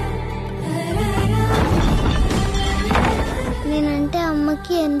 నేనంటే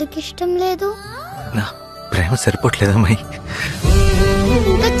అమ్మకి ఎందుకు ఇష్టం లేదు? నా ప్రేమ సరిపోట్లేదమ్మాయి.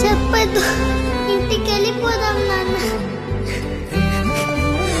 ఇంకా చెప్పద్దు, ఇంటికి వెళ్ళిపోదాం నాన్న.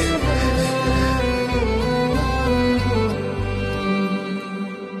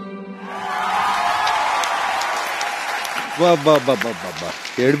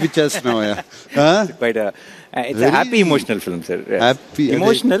 ఏడిపించేస్తున్నావా? But it's happy emotional film sir. Happy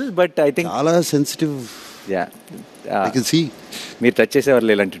emotional but I think చాలా సెన్సిటివ్. యా మీరు టచ్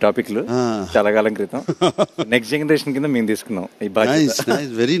చేసేవారు ఇలాంటి టాపిక్లు చాలా కాలం క్రితం. నెక్స్ట్ జనరేషన్ కింద మేము తీసుకున్నాం ఈ బాధ్యత.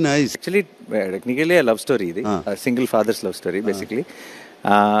 Very nice. Actually technically love story ఇది, single fathers love story basically.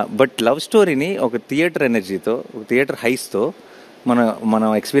 But love స్టోరీని ఒక థియేటర్ ఎనర్జీతో, ఒక థియేటర్ హైస్తో మనం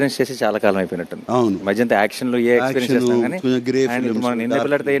ఎక్స్పీరియన్స్ చేసి చాలా కాలం అయిపోయినట్టుంది. మధ్యంతా యాక్షన్ లో ఏ ఎక్స్పీరియన్స్ చేస్తాం కానీ మనం నిన్న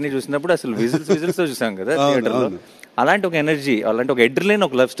పిల్లడితో అన్ని చూసినప్పుడు అసలు విజిల్స్ తో చూసాం కదా థియేటర్ లో. అలాంటి ఒక ఎనర్జీ, అలాంటి ఒక ఎడ్రిలిన్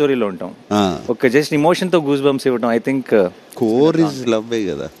ఒక లవ్ స్టోరీలో ఉంటాం. ఒక జస్ట్ ఇమోషన్ తో గూస్ బంప్స్ ఇవ్వడం. I think core is love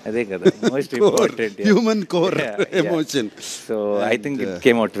కదా. అదే కదా most important human core emotion. So I think it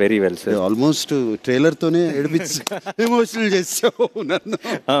came out very well sir. Almost trailer తోనే ఎమోషనల్ చేసావు నన్ను.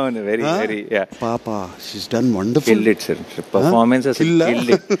 అవును, వెరీ వెరీ. పాప she's done wonderful. Killed it sir. Performance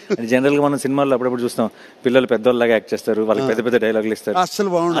general గా మనం సినిమాల్లో అప్పుడప్పుడు చూస్తాం, పిల్లలు పెద్దోళ్ళలాగా యాక్ట్ చేస్తారు, వాళ్ళకి పెద్ద పెద్ద డైలాగులు ఇస్తారు. అస్సలు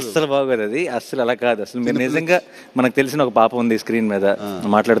బాగోదు అది. అస్సలు అలా కాదు. అసలు మీరు నిజంగా మనకు తెలిసిన ఒక పాప ఉంది స్క్రీన్ మీద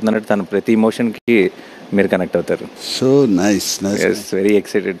మాట్లాడుతున్నట్టు, తన ప్రతి ఇమోషన్ కి మీరు కనెక్ట్ అవుతారు. So nice nice. Very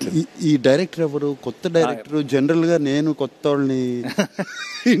excited. ఈ డైరెక్టర్ ఎవరు? కొత్త డైరెక్టర్. జనరల్ గా నేను కొత్త వాళ్ళని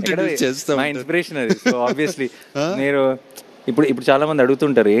ఇంట్రడ్యూస్ చేస్తాను. మా ఇన్స్పిరేషన్ అది. సో ఆబ్వియస్లీ మీరు ఇప్పుడు చాలా మంది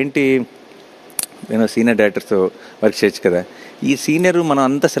అడుగుతుంటారు, ఏంటి నేను సీనియర్ డైరెక్టర్స్ వర్క్ చేయొచ్చు కదా. ఈ సీనియర్ మనం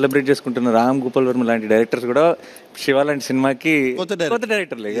అంతా సెలబ్రేట్ చేసుకుంటున్న రామ్ గోపాల్ వర్మ లాంటి డైరెక్టర్స్ కూడా శివ లాంటి సినిమాకి కొత్త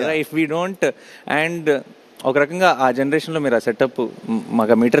డైరెక్టర్లే కదా. ఇఫ్ వీ డోంట్ అండ్ ఒక రకంగా ఆ జనరేషన్ లో మీరు ఆ సెటప్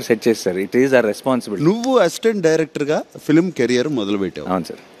మాకు మీటర్ సెట్ చేస్తారు. It is are responsibility. నువ్వు అసిస్టెంట్ డైరెక్టర్ గా ఫిల్మ్ కెరియర్ మొదలు పెట్టావు. అవును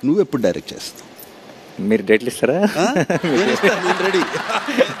సార్. నువ్వు ఎప్పుడు డైరెక్ట్ చేస్తావు? మీరు డేట్లు ఇస్తారా? రెడీ.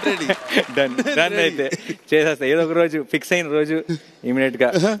 డన్ అయితే చేసేస్తా. ఏదో ఒక రోజు ఫిక్స్ అయిన రోజు ఇమీడియట్ గా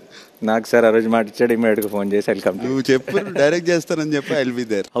నాకు సార్ ఆ రోజు మాట ఇచ్చాడు, ఇమీడియట్ గా ఫోన్ చేసి వెల్కమ్. నువ్వు చెప్పు డైరెక్ట్ చేస్తానని చెప్పి I will be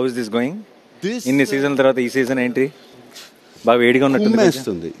there. How is this going? ఇన్ని సీజన్ తర్వాత ఈ సీజన్ ఏంటి బాగా వేడిగా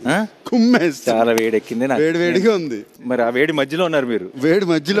ఉన్నట్టుంది. చాలా వేడెక్కింది. వేడిగా ఉంది. మరి ఆ వేడి మధ్యలో ఉన్నారు మీరు. వేడి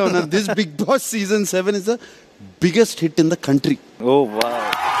మధ్యలో ఉన్నారు. This big boss season 7 is the biggest hit in the country. Oh wow.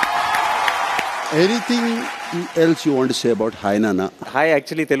 Anything else you want to say about hi నాన్న? హాయ్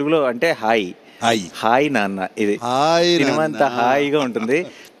యాక్చువల్లీ తెలుగులో అంటే హాయ్ నాన్న. ఇది సినిమా అంతా హాయిగా ఉంటుంది.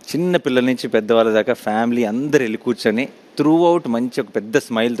 చిన్న పిల్లల నుంచి పెద్దవాళ్ళ దాకా ఫ్యామిలీ అందరు వెళ్ళి కూర్చొని త్రూ అవుట్ మంచి ఒక పెద్ద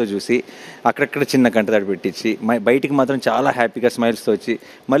స్మైల్తో చూసి, అక్కడక్కడ చిన్న కంటదాడి పెట్టించి బయటికి మాత్రం చాలా హ్యాపీగా స్మైల్స్తో వచ్చి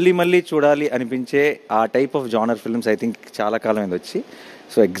మళ్ళీ చూడాలి అనిపించే ఆ type of genre films I think చాలా కాలం అయింది వచ్చి.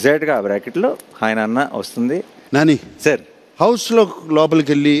 సో ఎగ్జాక్ట్గా ఆ బ్రాకెట్లో హాయ్ నాన్న వస్తుంది. నాని సార్, హౌస్ లో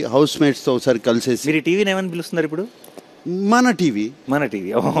లోపలికి వెళ్ళి హౌస్ మేట్స్ తో ఒకసారి కలిసేసి. మీరు టీవీని ఏమని పిలుస్తున్నారు ఇప్పుడు? మన టీవీ.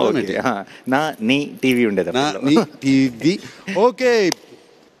 నా నీ టీవీ ఉండేది. TV. Okay,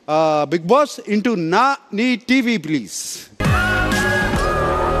 big boss into నా నీ టీవీ ప్లీజ్.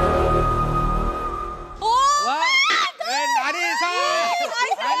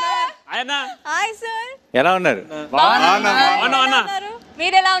 ఎలా ఉన్నారు?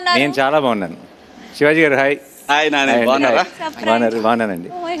 నేను చాలా బాగున్నాను. శివాజీ గారు హాయ్. బాగున్నానండి.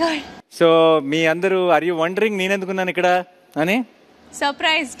 సో మీ అందరూ ఆర్ యూ వండరింగ్ నేనెందుకున్నాను ఇక్కడ అని?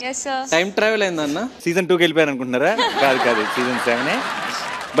 సర్ప్రైజ్. టైం ట్రావెల్ అయిందన్న. సీజన్ 2కి వెళ్ళిపోయాను అనుకుంటున్నారా? కాదు సీజన్ 7.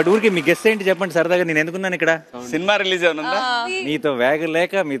 బట్ ఊరికి మీ గెస్ట్ ఏంటి చెప్పండి సరదాగా. నేను ఎందుకున్నాను ఇక్కడ? సినిమా రిలీజ్ అవుతుందా? మీతో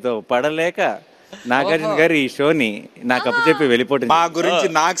వేగలేక, మీతో పడలేక నాగార్జున గారు ఈ షోని నాకు అప్పచెప్పి వెళ్ళిపోతుంది. మా గురించి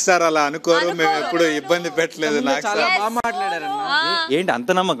నాకు సార్ అలా అనుకోరు, మేము ఎప్పుడు ఇబ్బంది పెట్టలేదు. ఏంటి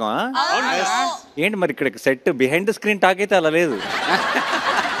అంత నమ్మకమా? ఏంటి మరి ఇక్కడ set behind the screen talk అయితే అలా లేదు.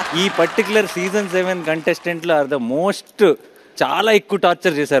 ఈ particular season 7 కంటెస్టెంట్లు are the most, చాలా ఎక్కువ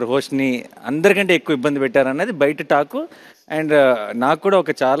టార్చర్ చేశారు హోస్ట్ ని, అందరికంటే ఎక్కువ ఇబ్బంది పెట్టారు అన్నది బయట టాకు. అండ్ నాకు కూడా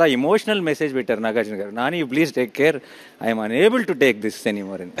ఒక చాలా ఎమోషనల్ మెసేజ్ పెట్టారు నాగార్జున గారు. Nani you please take care, I'm unable to take this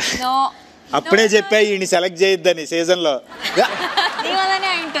anymore. అప్పుడే చెప్పా ఈయన సెలెక్ట్ చేయొద్దని సీజన్ లో.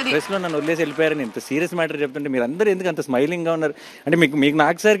 ప్రెస్ లో నన్ను వదిలేసి వెళ్ళిపోయారని ఇంత సీరియస్ మ్యాటర్ చెప్తుంటే మీరు అందరూ ఎందుకు అంత స్మైలింగ్ గా ఉన్నారు? అంటే మీకు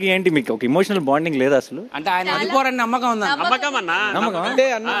నాకు సార్కి ఏంటి, మీకు ఒక ఇమోషనల్ బాండింగ్ లేదా అసలు? అంటే ఆయన అడిపోరని నమ్మకం ఉందా? నమ్మకం అంటే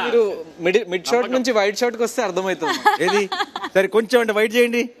అన్న మీరు మిడ్ షాట్ నుంచి వైట్ షాట్ కి వస్తే అర్థమవుతుంది. ఏది సరే కొంచెం అంటే వైట్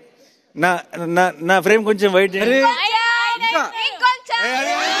చేయండి, నా ఫ్రేమ్ కొంచెం వైట్ చేయండి.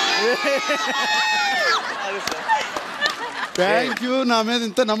 థ్యాంక్ యూ, నా మీద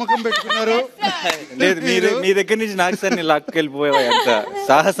ఇంత నమ్మకం పెట్టుకున్నారు. లేదు మీ దగ్గర నుంచి నాకు సార్ నేను లాక్కెళ్ళిపోయే అంత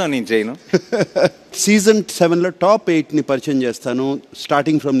సాహసం నేను చేయను. సీజన్ 7 లో టాప్ 8 ని పరిచయం చేస్తాను.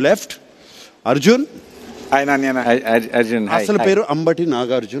 Starting from left, Arjun. Arjun అసలు పేరు అంబటి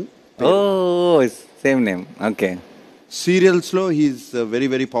నాగార్జున్. ఓ సేమ్ నేమ్. ఓకే. సీరియల్స్ లో హీఈస్ వెరీ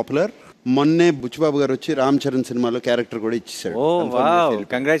వెరీ పాపులర్. మొన్నే బుచ్చిబాబు గారు వచ్చి రామ్ చరణ్ సినిమాలో క్యారెక్టర్ కూడా ఇచ్చేసాడు. ఓ wow,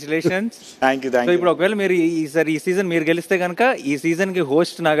 congratulations. Thank you. So ఇప్పుడు ఒకవేళ మీరు ఈ సీజన్ మీరు గెలిస్తే కనుక ఈ సీజన్ కి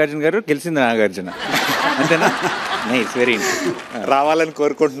హోస్ట్ నాగార్జున గారు, గెలిచింది నాగార్జున, అంతేనా? నైస్, వెరీ రావాలని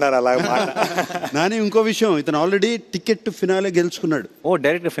కోరుకుంటున్నారు అలా మాట. నాని ఇంకో విషయం, ఇతను ఆల్రెడీ టికెట్ ఫినాలే గెలుచుకున్నాడు. ఓ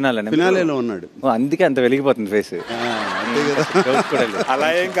డైరెక్ట్ ఫినాలేలో ఉన్నాడు. అందుకే అంత వెలిగిపోతుంది ఫేస్. అలా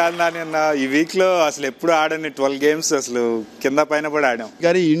ఏం కాదు నాని అన్న, ఈ వీక్ లో అసలు ఎప్పుడు ఆడని 12 గేమ్స్ అసలు కింద పైన కూడా ఆడాం,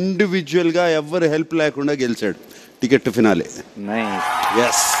 కానీ ఇండివిజువల్ గా ఎవరు హెల్ప్ లేకుండా గెలిచాడు టికెట్ ఫినాలే.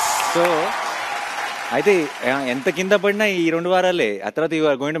 నైస్. సో అయితే ఎంత కింద పడినా ఈ 2 వారాలే, ఆ తర్వాత you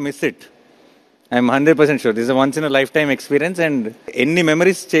are going to miss it. I'm 100% sure this is once in life time experience. And ఎన్ని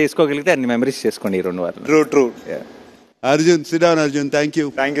మెమరీస్ చేసుకోగలిగితే అన్ని మెమరీస్ చేసుకోండి ఈ 2 వారాలు. True. Arjun, SIT down Arjun. Thank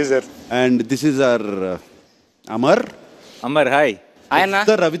you sir. And this is our Amar. Hi. ఆయన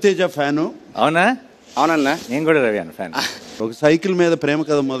రవితేజ ఫ్యాను. అవునా? అవునన్నా, నేను కూడా రవి అన్న ఫ్యాన్. ఒక సైకిల్ మీద ప్రేమ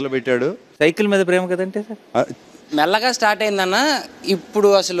కథ మొదలు పెట్టాడు. సైకిల్ మీద ప్రేమ కథ అంటే సార్ మెల్లగా స్టార్ట్ అయిందన్న, ఇప్పుడు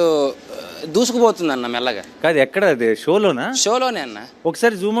అసలు దూసుకుపోతుందన్న మెల్లగా. కాదు, ఎక్కడ అది షోలోనా? షోలోనే అన్న.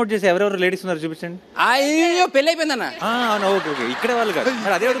 ఒకసారి జూమ్ అవుట్ చేసి ఎవరెవరు లేడీస్ ఉన్నారు చూపించండి. అయ్యో పెళ్లి అయిపోయిందన్న. ఓకే, ఇక్కడ వాళ్ళు కాదు,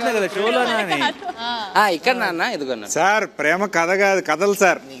 అదే అడుగుతున్నారు కదా షోలోనా అని. ఇక్కడ నాన్న ఇదిగోన్న సార్, ప్రేమ కథ కాదు, కథలు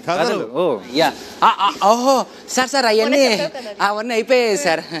సార్, కథలు. ఓహో సార్ అవన్నీ అయిపోయాయి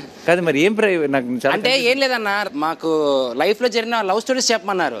సార్. కాదు మరి ఏం నాకు అంటే ఏం లేదన్న, మాకు లైఫ్ లో జరిగిన లవ్ స్టోరీస్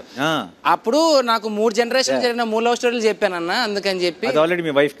చెప్పమన్నారు. అప్పుడు నాకు 3 జనరేషన్ జరిగిన 3 లవ్ స్టోరీలు చెప్పానన్న, అందుకని చెప్పి. అది ఆల్రెడీ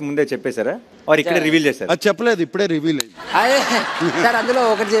మీ వైఫ్ కి ముందే చెప్పేశారా? ఇక్కడే రివీల్ చేశారు? అది చెప్పలేదు, ఇప్పుడే రివీల్ అయింది. అదే సార్, అందులో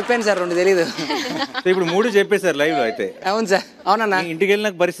ఒకటి చెప్పాను సార్, 2 తెలీదు. ఇప్పుడు 3 చెప్పేశారు లైవ్ లో. అయితే అవును సార్. అవునన్నా. ఇంటికి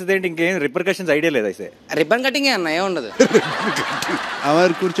వెళ్ళిన పరిస్థితి ఏంటి? ఇంకేం రిపర్కషన్స్ ఐడియా లేదు అయితే? రిబ్బన్ కటింగ్ అన్న, ఏముండదు.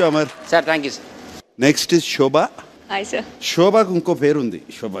 అమర్ కూర్చో. Amar sir, thank you sir. Next is Shobha. Hi sir. శోభకు ఇంకో పేరుంది,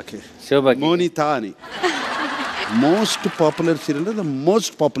 శోభకి మోనితా అని. Most popular serial, the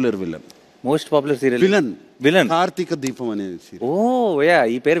most popular villain. Most popular serial villain Karthika దీపం అనేది సీరియల్. ఓ యా,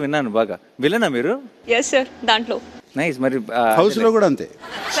 ఈ పేరు విన్నాను బాగా. విలనా మీరు? yes sir, దాంట్లో. నైస్. మరి హౌస్ లో కూడా అంతే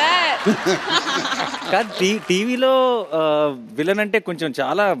సార్. కాదు, టీవీలో విలన్ అంటే కొంచెం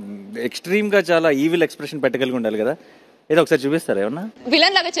చాలా ఎక్స్ట్రీమ్ గా చాలా ఈవిల్ ఎక్స్ప్రెషన్ పెట్టగలిగి ఉండాలి కదా. ఏదో ఒకసారి చూపిస్తారా ఏమన్నా?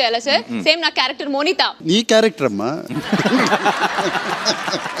 విలన్ లాగా చేయాలా సార్? సేమ్ నా క్యారెక్టర్ మోనితా. నీ క్యారెక్టర్ అమ్మా.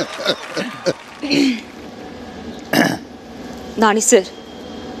 నాని సార్,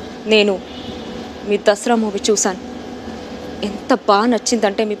 నేను మీ దసరా మూవీ చూసాను. ఎంత బాగా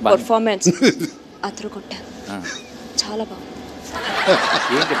నచ్చిందంటే మీ పర్ఫార్మెన్స్ అదరగొట్టారు. చాలా బాగుంది.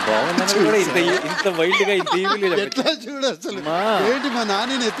 ఏంటి బాగుందని కూడా ఇంత వైల్డ్ గా ఇంత ఈవిల్ ఎట్లా చూడు అసలు. ఏంటి మా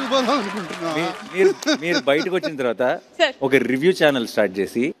నాన్నని ఎత్తుకుపోదాం అనుకుంటున్నా? మీరు బయటకు వచ్చిన తర్వాత ఒక రివ్యూ ఛానల్ స్టార్ట్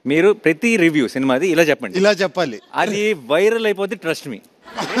చేసి మీరు ప్రతి రివ్యూ సినిమాది ఇలా చెప్పండి. ఇలా చెప్పాలి. అది వైరల్ అయిపోతే trust me.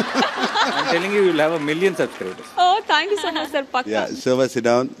 I'm telling you, you'll have 1 million subscribers. Oh, thank you so much sir. Pakka. Yeah, so sit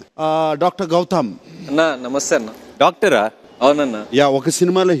down. Dr. Gautam. అన్న నమస్తే అన్న. డాక్టరా? అవునన్న. యా, ఒక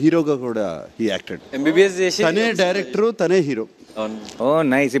సినిమాలో హీరోగా కూడా హీ యాక్టెడ్. MBBS చేసి తనే డైరెక్టర్, తనే హీరో. ఓ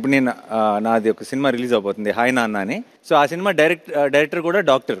నైస్. ఇప్పుడు నేను నాది ఒక సినిమా రిలీజ్ అవబోతుంది, హాయ్ నాన్న అని. సో ఆ సినిమా డైరెక్టర్ కూడా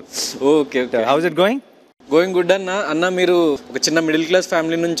doctor. Okay. House it going? Going good అన్న. అన్న మీరు ఒక చిన్న మిడిల్ క్లాస్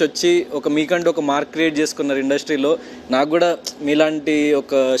ఫ్యామిలీ నుంచి వచ్చి మీకంటూ ఒక మార్క్ క్రియేట్ చేసుకున్నారు ఇండస్ట్రీలో. నాకు కూడా మీలాంటి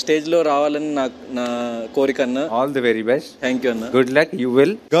ఒక స్టేజ్ లో రావాలని నా కోరిక అన్న. All the very best. Thank you అన్న. Good luck. You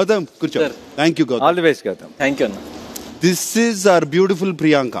will. Gautam కూర్చో. Thank you Gautam. All the best Gautam. Thank you అన్న. This is our beautiful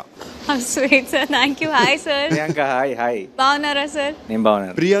Priyanka. Sweet sir, thank you. Hi sir. Priyanka hi. బాగున్నారా సార్? నేను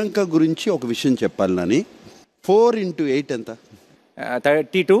బాగున్నాను. ప్రియాంక గురించి ఒక విషయం చెప్పాలి నాని. 4 into 8 ఎంత?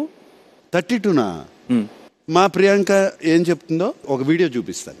 32నా? మా ప్రియాంక ఏం చెప్తుందో ఒక వీడియో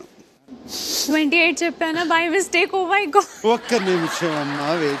చూపిస్తాను. 28 చెప్పానా by mistake? Oh my God. ఒక్క నిమిషం అమ్మా,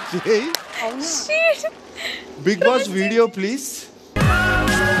 వెయిట్ చేయి. Big boss video please.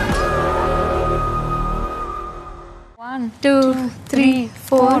 1 2 3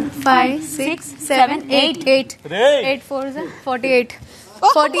 4 5 6 7 8 8 4 is 48.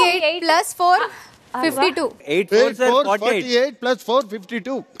 48 plus 4 52. 8 4 sir 48. 48 plus 4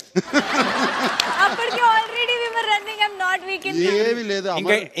 52. అప్పటికి already we were running. I am not week in. ఏమీ లేదు.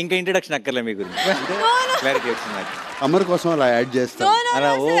 ఇంకా ఇంట్రడక్షన్ అక్కర్లే మీ గురించి. క్లారిటీ వచ్చింది నాకు. అమర్ కోసం అలా యాడ్ చేస్తాం. అలా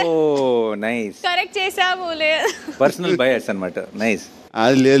ఓ నైస్. కరెక్ట్ చేసాము. లేదు పర్సనల్ బయాస్ అన్నమాట. నైస్.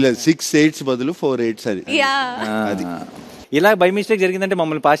 అది లేదు 6 8s బదులు 4 8s అని. యా అది ఇలా బై మిస్టేక్ జరిగిందంటే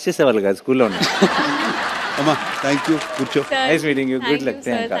మమ్మల్ని పాస్ చేసేవాళ్ళు కాదు స్కూల్లో ఉన్న. అమ్మా థ్యాంక్ యూ. కూర్చో. Nice meeting you. Good luck.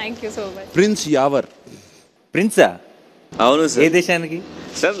 Thank you so much. Prince Yawar. ప్రిన్సా? అవును సార్. ఏ దేశానికి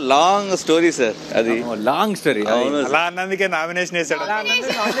సార్? Long story sir. అది లాంగ్ స్టోరీ. అవును అలా అన్నందుకే నామినేషన్ వేసాడు.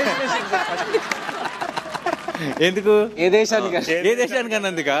 ఎందుకు? ఏ దేశానికి? ఏ దేశానికి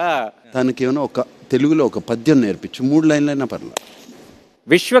అన్నందుకా? తనకేమైనా ఒక తెలుగులో ఒక పద్యం నేర్పించు, 3 లైన్లైనా పర్లేదు.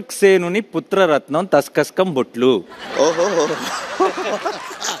 విశ్వక్సేనుని పుత్రరత్నం తస్కస్కం బొట్లు. ఓహో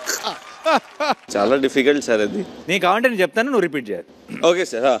చాలా డిఫికల్ట్ సార్ అది. నీకు కావాలంటే నేను చెప్తాను, నువ్వు రిపీట్ చేయాలి. Okay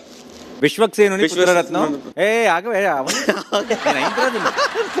sir. విశ్వక్సేనుని పుత్రరత్నం.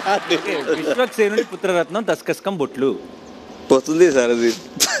 విశ్వక్సేనుని పుత్రరత్నం తస్కస్కం బొట్లు. పోతుంది సార్ అది.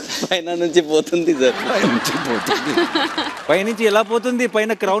 పైన నుంచి పోతుంది సార్. పైనుంచి ఎలా పోతుంది?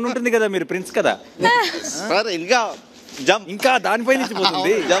 పైన క్రౌన్ ఉంటుంది కదా, మీరు ప్రిన్స్ కదా సార్. ఇంకా దానిపై నుంచి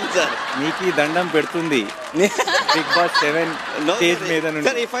పోతుంది. Jump sir. నీకు ఈ దండం పెడుతుంది బిగ్ బాస్ 7 స్టేజ్ మీద నుండి.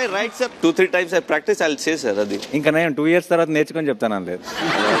 Sir if I right sir 2-3 times I practice I'll say sir అది. ఇంకా నేను 2 years తర్వాత నేర్చుకొని చెప్తాను అనలేదు.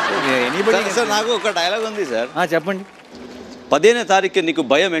 సార్ నాకు ఒక డైలాగ్ ఉంది సార్. చెప్పండి. 15వ తారీఖు నీకు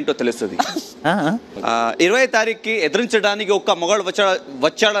భయం ఏంటో తెలుస్తుంది. 20వ తారీఖుకి ఎదిరించడానికి ఒక్క మగాడు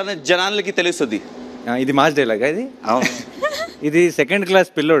వచ్చాడనే జనాలకి తెలుస్తుంది. ఇది మాస్ డైలాగ్. ఇది అవును. ఇది 2nd క్లాస్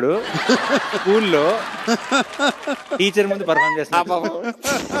పిల్లోడు స్కూల్లో టీచర్ ముందు పర్ఫార్మ్ చేస్తాడు.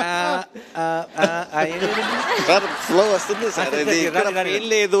 ఫ్లో వస్తుంది సార్. ఏం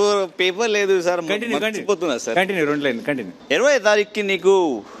లేదు, పేపర్ లేదు sir. మర్చిపోతున్నా sir. Continue. 2 line continue. 20వ తారీఖుకి నీకు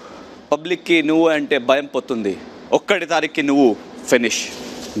పబ్లిక్ కి నువ్వు అంటే భయం పోతుంది. 1వ తారీఖుకి నువ్వు ఫినిష్.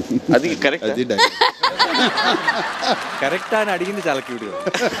 అది కరెక్ట్. అది కరెక్టా అని అడిగింది చాలా క్యూట్ గా.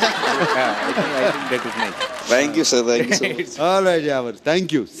 Thank you sir. Thank you. All right Yawar.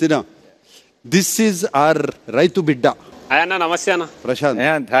 Thank you. SIT down. This is our రైతు బిడ్డ. అన్న నమస్తే అన్న.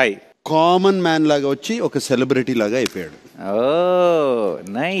 ప్రశాంత్. హాయ్. కామన్ మ్యాన్ లాగా వచ్చి ఒక సెలబ్రిటీ లాగా అయిపోయాడు.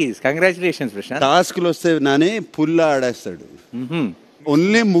 నైస్. కంగ్రాచులేషన్స్ ప్రశాంత్. టాస్క్లు వస్తే నానే పుల్లా ఆడేస్తాడు.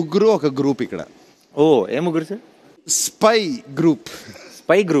 ఓన్లీ ముగ్గురు ఒక గ్రూప్ ఇక్కడ. ఓ ఏ ముగ్గురు sir? Spy group.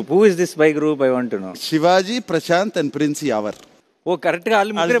 Spy group. Who is this spy group? I want to know. Shivaji, Prashanth and prince Yawar. Oh correct గా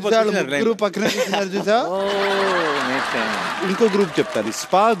ముగ్గురు పక్కన చూసా. ఇంకో గ్రూప్ చెప్తాను,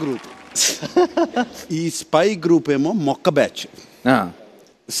 స్పా గ్రూప్. ఈ స్పై గ్రూప్ ఏమో మొక్క బ్యాచ్,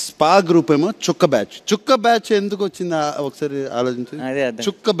 స్పా గ్రూప్ ఏమో చుక్క బ్యాచ్. చుక్క బ్యాచ్ ఎందుకు వచ్చింది ఒకసారి ఆలోచించు.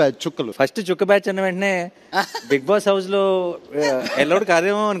 చుక్క బ్యాచ్, చుక్కలు. ఫస్ట్ చుక్క బ్యాచ్ అన్న వెంటనే బిగ్ బాస్ హౌస్ లో ఎల్లోడు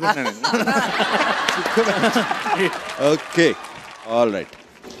కాదేమో అనుకుంటున్నాను. Okay all right.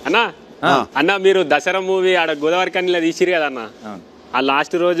 అన్న మీరు దసరా మూవీ ఆడ గోదావరి కన్నీలో తీసిరు కదా అన్న. ఆ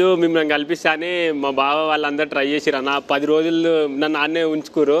లాస్ట్ రోజు మిమ్మల్ని కల్పిస్తానే మా బావ వాళ్ళందరూ ట్రై చేసిరు అన్న. 10 రోజులు నన్ను ఆన్నే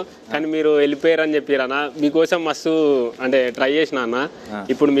ఉంచుకోరు, కానీ మీరు వెళ్ళిపోయారు అని చెప్పారు అన్న. మీకోసం మస్తు అంటే ట్రై చేసిన అన్న.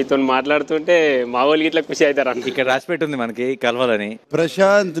 ఇప్పుడు మీతో మాట్లాడుతుంటే మా వాళ్ళకి ఇట్లా ఖుషి అవుతారు అన్న. ఇక్కడ రాసి పెట్టింది మనకి కలవాలని.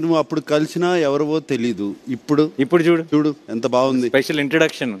 ప్రశాంత్ నువ్వు అప్పుడు కలిసినా ఎవరో తెలీదు, ఇప్పుడు చూడు చూడు ఎంత బాగుంది. స్పెషల్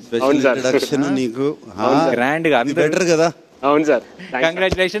ఇంట్రడక్షన్ నీకు గ్రాండ్ గా బెటర్ కదా. అవును sir.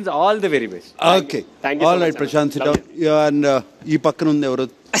 Congratulations. All the very best. Okay all right Prashanth SIT down. And ఈ పక్కన ఉంది ఎవరో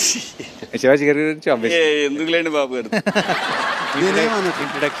శివాజీ గారి గురించి ఎందుకులేండి బాబు గారు.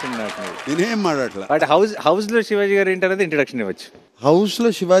 ఇంట్రడక్షన్ నేనేం మాట్లాడలే. బట్ హౌస్ లో శివాజీ గారు ఏంటనేది ఇంట్రడక్షన్ ఇవ్వచ్చు. హౌస్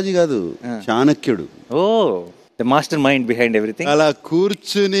లో శివాజీ కాదు, చాణక్యుడు. ఓ the master mind behind everything. అలా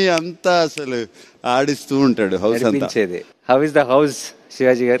కూర్చుని అంతా అసలు ఆడిస్తూ ఉంటాడు హౌస్ అంతా. How is the house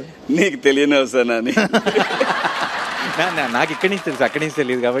Shivaji గారు? నీకు తెలియని అవసరం అని నాకు ఇక్కడి నుంచి తెలుసు, అక్కడి నుంచి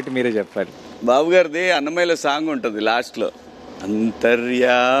తెలియదు కాబట్టి మీరే చెప్పాలి. బాబు గారిది అన్నమయ్యలో సాంగ్ ఉంటుంది లాస్ట్ లో,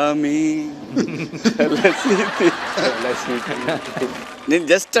 అంతర్యామి. నేను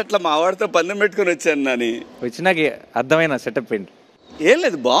జస్ట్ అట్లా మా వాడితో పందెం పెట్టుకుని వచ్చాను. నాని వచ్చి నాకు అర్థమైన సెటప్ ఏంటి? ఏం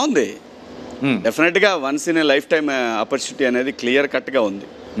లేదు, బాగుంది. డెఫినెట్ గా once in a life time opportunity అనేది క్లియర్ కట్ గా ఉంది.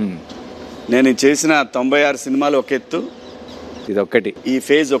 నేను చేసిన 96 సినిమాలు ఒక ఎత్తు, ఇది ఒక్కటి, ఈ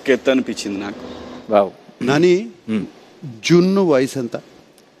ఫేజ్ ఒక ఎత్తు అనిపించింది నాకు. వావ్. నాని జున్ను వయసు ఎంత?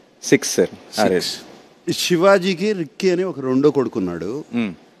 6 సార్. శివాజీకి రిక్కీ అని ఒక రెండో కొడుకున్నాడు.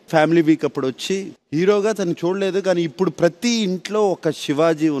 ఫ్యామిలీ వీక్ అప్పుడు వచ్చి హీరోగా తను చూడలేదు, కానీ ఇప్పుడు ప్రతి ఇంట్లో ఒక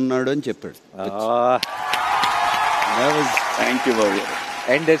శివాజీ ఉన్నాడు అని చెప్పాడు. Thank you Babu.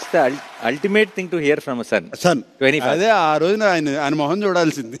 And that's the ultimate thing to hear from sun. అదే ఆ రోజున ఆయన మొహం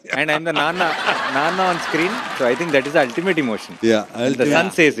చూడాల్సింది. అండ్ ఐఎమ్ ద నాన్న on screen. So I think that is the ultimate emotion. The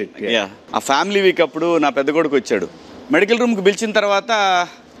sun says it. ఆ ఫ్యామిలీ వీక్ అప్పుడు నా పెద్ద కొడుకు వచ్చాడు. మెడికల్ రూమ్కి పిలిచిన తర్వాత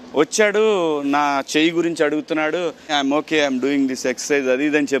వచ్చాడు, నా చెయ్యి గురించి అడుగుతున్నాడు. I'm okay, I'm doing this exercise అది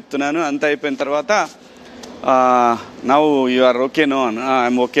ఇదని చెప్తున్నాను. అంతా అయిపోయిన తర్వాత now you are okay no అని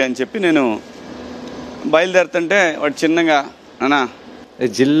ఐఎమ్ ఓకే అని చెప్పి నేను బయలుదేరుతుంటే వాడు చిన్నగా అన్నా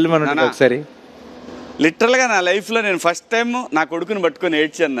ఒకసారి లిటరల్గా నా లైఫ్లో నేను ఫస్ట్ టైం నా కొడుకుని పట్టుకొని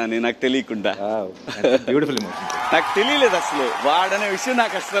ఏడ్చాను నాకు తెలియకుండా. Beautiful emotion. నాకు తెలియలేదు అసలు వాడనే విషయం,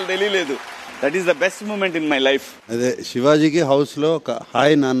 నాకు అసలు తెలియలేదు. That is the best moment in my life. అదే శివాజీకి హౌస్ లో ఒక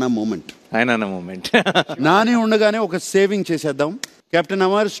హాయ్ నాన్న మూమెంట్. నాని ఉండగానే ఒక సేవింగ్ చేసేద్దాం. కెప్టెన్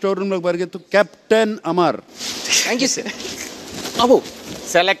అమర్ స్టోర్ రూమ్ లోకి పరిగెత్తు. Captain Amar. Thank you sir. అబ్బో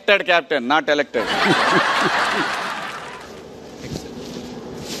selected captain, not elected.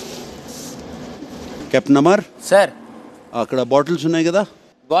 Captain Amar sir, అక్కడ బాటిల్స్ ఉన్నాయి కదా.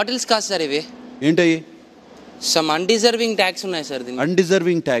 బాటిల్స్ కాదు సార్ ఇవి. ఏంటయ్యి? సమ్ అన్డిజర్వింగ్ ట్యాగ్స్ ఉన్నాయి సార్.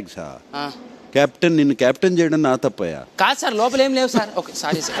 Undeserving tags. కెప్టెన్ నిన్ను కెప్టెన్ చేయడం నా తప్పయా? కాదు సార్, లోపల ఏం లేవు సార్. Okay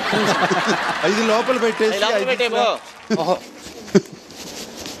sorry sir. ఇది లోపల పెట్టేసి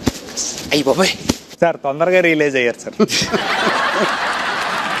అయ్యి బాబాయ్ సార్ తొందరగా రియలైజ్ అయ్యారు సార్.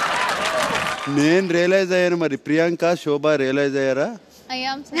 నేను రియలైజ్ అయ్యాను, మరి ప్రియాంక శోభ రియలైజ్ అయ్యారా?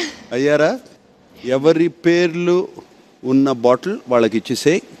 అయ్యారా? ఎవరి పేర్లు ఉన్న బాటిల్ వాళ్ళకి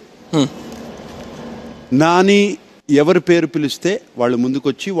ఇచ్చేసే. నాని ఎవరి పేరు పిలిస్తే వాళ్ళు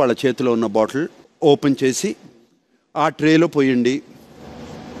ముందుకొచ్చి వాళ్ళ చేతిలో ఉన్న బాటిల్ ఓపెన్ చేసి ఆ ట్రేలో పోయండి.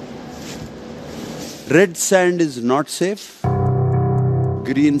 Red sand is not safe,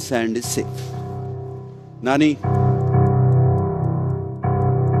 green sand is safe. Nani.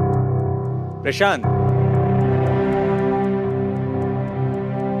 Prashanth.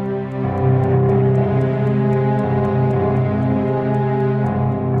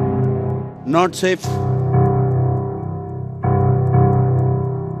 Not safe.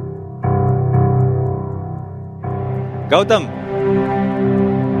 Gautam.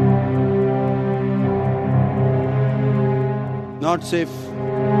 Not safe.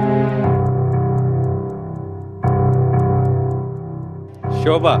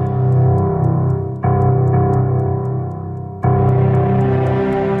 Shobha.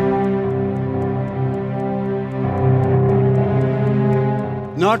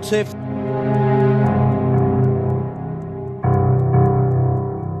 Not safe.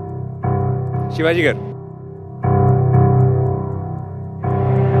 Shivaji గారు.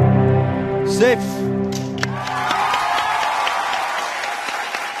 Safe.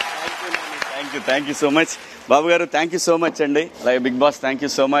 Thank you so much బాబు గారు. థ్యాంక్ యూ సో మచ్ అండి. అలాగే big boss thank you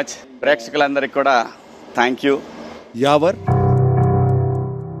so much. ప్రేక్షకులందరికీ కూడా thank you. Yawar.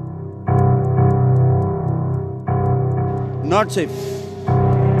 Not safe.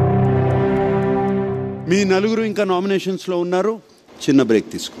 మీ నలుగురు ఇంకా nominations లో ఉన్నారు. చిన్న బ్రేక్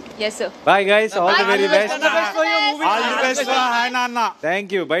తీసుకుంటాం. yes sir. bye guys, all the very best. all the best for hi nana. thank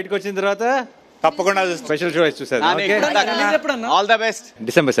you. బయటకు వచ్చిన తర్వాత తప్పకుండా స్పెషల్ షో చూస్తారు. Okay, all the best.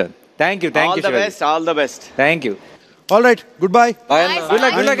 December sir. Thank you. Thank you. All the best. Thank you. All right, good bye.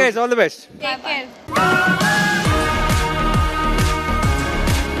 Good luck guys, all the best. Take care.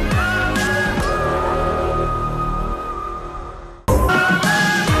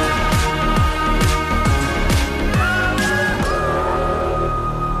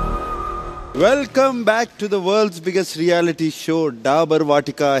 Welcome back to the world's biggest reality show, Dabur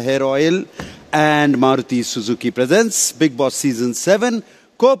Vatika Hair Oil and Maruti Suzuki presents Bigg Boss Season 7,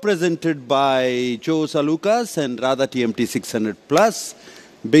 co-presented by Jose Alucas and Radha TMT 600+.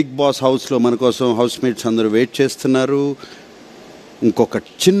 Bigg Boss house lo మన కోసం house mates అందరూ wait చేస్తున్నారు. ఇంకొక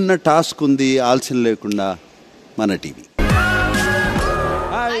చిన్న task ఉంది, ఆలస్యం లేకుండా మన TV.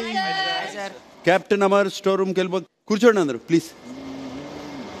 Hi captain Amar, store రూమ్కి వెళ్ళిపో. కూర్చోండి అందరూ ప్లీజ్.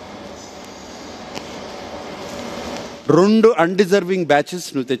 2 అన్డిజర్వింగ్ బ్యాచెస్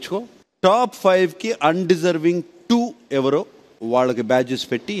నువ్వు తెచ్చుకో. టాప్ 5 కి అన్డిజర్వింగ్ 2 ఎవరో వాళ్ళకి బ్యాచెస్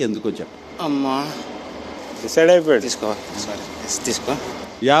పెట్టి ఎందుకో చెప్పు. అమ్మా డిసైడ్ అయిపోయాడు. తీసుకో.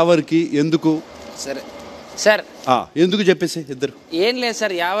 యావర్కి ఎందుకు? సరే సార్. ఎందుకు చెప్పేసి ఇద్దరు. ఏం లేదు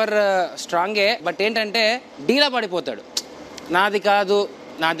సార్, యావర్ స్ట్రాంగే. బట్ ఏంటంటే డీలా పడిపోతాడు. నాది కాదు,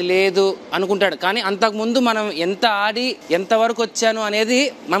 నాది లేదు అనుకుంటాడు. కానీ అంతకుముందు మనం ఎంత ఆడి ఎంతవరకు వచ్చాను అనేది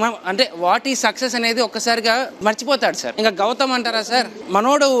మనం అంటే వాట్ ఈ సక్సెస్ అనేది ఒక్కసారిగా మర్చిపోతాడు సార్. ఇంకా గౌతమ్ అంటారా సార్,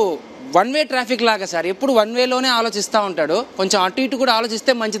 మనోడు 1 వే ట్రాఫిక్ లాగా సార్, ఎప్పుడు 1 వేలోనే ఆలోచిస్తూ ఉంటాడు. కొంచెం అటు ఇటు కూడా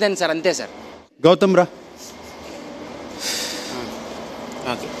ఆలోచిస్తే మంచిదని సార్, అంతే సార్. గౌతమ్ రా.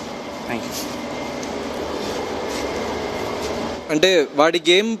 Okay, thank you. అంటే వాడి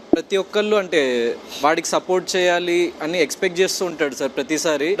గేమ్ ప్రతి ఒక్కళ్ళు అంటే వాడికి సపోర్ట్ చేయాలి అని ఎక్స్పెక్ట్ చేస్తూ ఉంటాడు సార్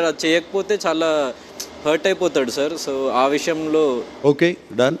ప్రతిసారి. అది చేయకపోతే చాలా హర్ట్ అయిపోతాడు సార్. సో ఆ విషయంలో ఓకే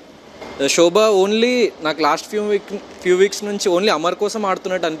డన్. శోభ ఓన్లీ నాకు లాస్ట్ ఫ్యూ వీక్స్ నుంచి ఓన్లీ అమర్ కోసం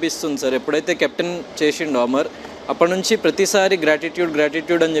ఆడుతున్నట్టు అనిపిస్తుంది సార్. ఎప్పుడైతే కెప్టెన్ చేసిండో అమర్, అప్పటి నుంచి ప్రతిసారి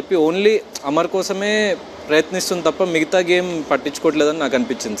గ్రాటిట్యూడ్ అని చెప్పి ఓన్లీ అమర్ కోసమే ప్రయత్నిస్తుంది తప్ప మిగతా గేమ్ పట్టించుకోవట్లేదని నాకు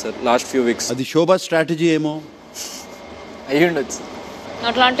అనిపించింది సార్ లాస్ట్ ఫ్యూ వీక్స్. అది శోభ స్ట్రాటజీ ఏమో అయ్యుండొచ్చు.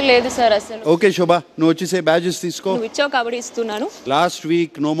 అట్లాంటి లేదు సార్ అసలు. ఓకే శోభ, నువ్వు వచ్చేసే బ్యాచెస్ తీసుకో. నువ్వు ఇచ్చావు కాబట్టి ఇస్తున్నాను. Last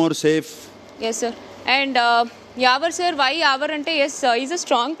week no more safe. Yes sir. And Yawar sir, why Yawar అంటే yes is a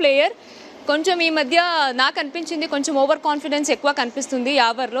strong player. కొంచెం ఈ మధ్య నాకు అనిపించింది కొంచెం ఓవర్ కాన్ఫిడెన్స్ ఎక్కువ కనిపిస్తుంది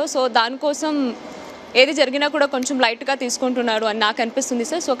యావర్లో. సో దానికోసం ఏది జరిగినా కూడా కొంచెం లైట్గా తీసుకుంటున్నాడు అని నాకు అనిపిస్తుంది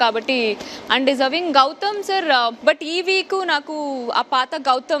సార్. సో కాబట్టి అన్డిజర్వింగ్. గౌతమ్ సార్, బట్ ఈ వీక్ నాకు ఆ పాత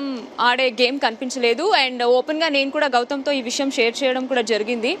గౌతమ్ ఆడే గేమ్ కనిపించలేదు. అండ్ ఓపెన్గా నేను కూడా గౌతమ్తో ఈ విషయం షేర్ చేయడం కూడా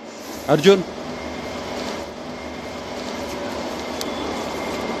జరిగింది. అర్జున్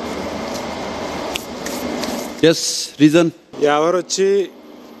ఎస్ రీజన్ ఎవరు వచ్చి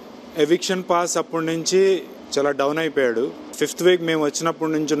ఎవిక్షన్ పాస్ అప్పటి నుంచి చాలా డౌన్ అయిపోయాడు. 5th వీక్ మేము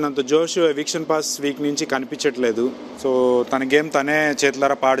వచ్చినప్పటి నుంచి ఉన్నంత జోష్ ఎవిక్షన్ పాస్ వీక్ నుంచి కనిపించట్లేదు. సో తన గేమ్ తనే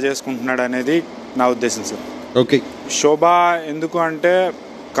చేతులారా పాడు చేసుకుంటున్నాడు అనేది నా ఉద్దేశం సార్. ఓకే. శోభ ఎందుకు అంటే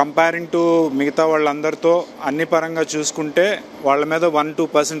కంపేరింగ్ టు మిగతా వాళ్ళందరితో అన్ని పరంగా చూసుకుంటే వాళ్ళ మీద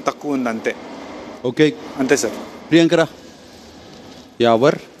 1-2% తక్కువ ఉంది అంతే. ఓకే అంతే సార్. ప్రియాంకరా,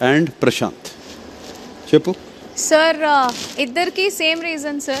 యావర్ అండ్ ప్రశాంత్ చెప్పు. సార్ ఇద్దరికి సేమ్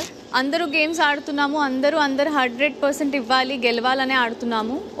రీజన్ సార్. అందరూ గేమ్స్ ఆడుతున్నాము, అందరూ 100% ఇవ్వాలి, గెలవాలనే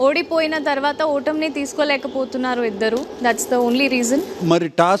ఆడుతున్నాము. ఓడిపోయిన తర్వాత ఓటమిని తీసుకోలేకపోతున్నారు ఇద్దరు. That's the only reason. మరి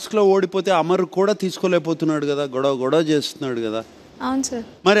టాస్క్ లో ఓడిపోతే అమర్ కూడా తీసుకోలేకపోతున్నాడు కదా, గొడవ చేస్తున్నాడు కదా. అవును సార్.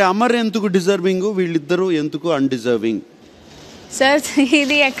 మరి అమర్ ఎందుకు డిజర్వింగ్, వీళ్ళిద్దరూ ఎందుకు అన్డిజర్వింగ్? సార్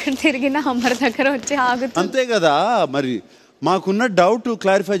ఇది ఎక్కడ తిరిగినా అమర్ దగ్గర వచ్చి ఆగుతుంది అంతే కదా. మరి మాకున్న డౌట్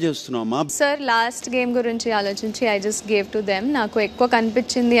క్లారిఫై చేస్తున్నామా సార్. లాస్ట్ గేమ్ గురించి ఆలోచించి I just gave to them. నాకు ఎక్కువ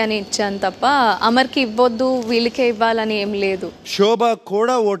కనిపించింది అని ఇచ్చాను తప్ప అమర్కి ఇవ్వద్దు వీళ్ళకే ఇవ్వాలని ఏం లేదు. శోభ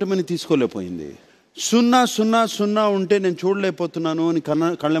కూడా ఓటమిని తీసుకోలేకపోయింది. 0-0-0 ఉంటే నేను చూడలేకపోతున్నాను అని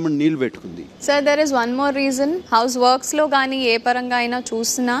కళ్ళమని నీళ్ళు పెట్టుకుంది. Sir there is one more reason. House works లో కానీ ఏ పరంగా అయినా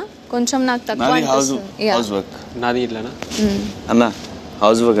చూసినా కొంచెం నాకు తక్కువ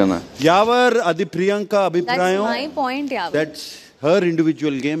యావర్ అది ప్రియాంక అభిప్రాయం. My point. That's her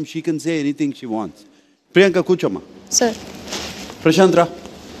individual game. She can say anything she wants. Priyanka కూర్చోమ్మా. సార్. ప్రశాంత్ రా.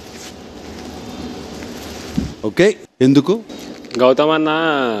 ఓకే. ఎందుకు? గౌతమ్ అన్న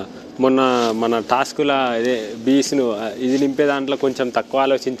మొన్న మన టాస్క్ల ఇదే బీస్ను ఇది నింపే దాంట్లో కొంచెం తక్కువ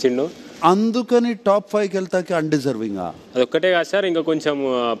ఆలోచించిండు. అందుకని టాప్ 5కి వెళ్తాకి అన్డిజర్వింగ్. అదొక్కటే కాదు సార్, ఇంకా కొంచెం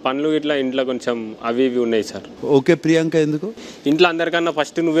పనులు ఇట్లా ఇంట్లో కొంచెం అవి ఇవి ఉన్నాయి సార్. ఓకే. ప్రియాంక ఎందుకు? ఇంట్లో అందరికన్నా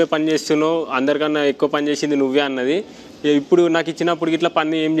ఫస్ట్ నువ్వే పని చేస్తున్నావు, అందరికన్నా ఎక్కువ పని చేసింది నువ్వే అన్నది. ఇప్పుడు నాకు ఇచ్చినప్పుడు ఇట్లా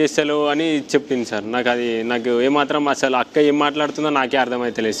పని ఏం చేస్తావు అని చెప్పింది సార్. నాకు ఏమాత్రం అసలు అక్క ఏం మాట్లాడుతుందో నాకే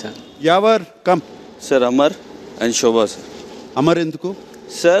అర్థమైతలేదు sir. Yawar come. Sir Amar and Shobha sir. Amar ఎందుకు?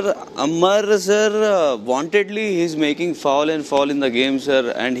 Sir, Amar sir, wantedly he's making foul in the game sir,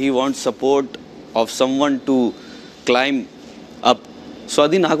 and he wants support of someone to climb up. So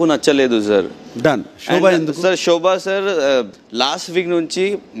adi naku nachaledu sir. Done. Shobha enduku? Sir, Shobha sir, last week nunchi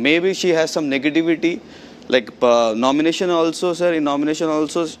maybe she has some negativity, like nomination also sir. In nomination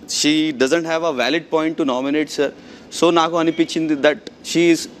also she doesn't have a valid point to nominate sir. So naku anipichindi that she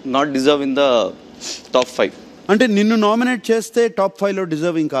is not deserving the top 5. అంటే నిన్ను nominate చేస్తే top 5లో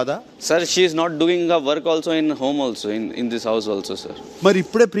deserving కాదా? Sir she is not doing a work also in home also in this house also sir. మరి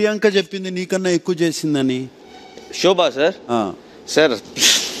ఇప్పుడే ప్రియాంక చెప్పింది నీకన్నా ఎక్కువ చేసిందని. శోభా sir. Sir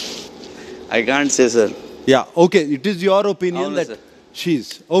I can't say sir. Yeah okay. It is your opinion that she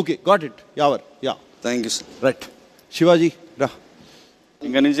is okay. Got it. Yawar. Yeah thank you sir. Right. Shivaji రా.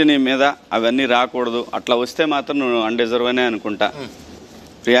 ఇంక నుంచి నీ మీద అవన్నీ రాకూడదు. అట్లా వస్తే మాత్రం నువ్వు అన్డిజర్వ్ అనే అనుకుంటా.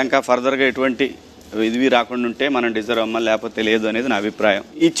 ప్రియాంక ఫర్దర్గా ఎటువంటి ఇది రాకుండా ఉంటే మనం డిజర్వ్ అమ్మ, లేకపోతే లేదు అనేది నా అభిప్రాయం.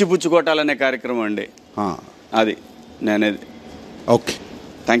 ఇచ్చిపుచ్చుకోటాలనే కార్యక్రమం అండి అది నేనేది. ఓకే.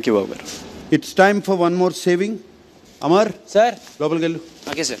 థ్యాంక్ యూ బాబు గారు. It's time for one more saving. Amar sir లోపలికి వెళ్ళు.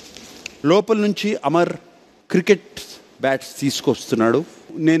 Okay sir. లోపల నుంచి అమర్ క్రికెట్ బ్యాట్స్ తీసుకొస్తున్నాడు.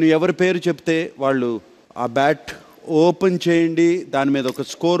 నేను ఎవరి పేరు చెప్తే వాళ్ళు ఆ బ్యాట్ ఓపెన్ చేయండి. దాని మీద ఒక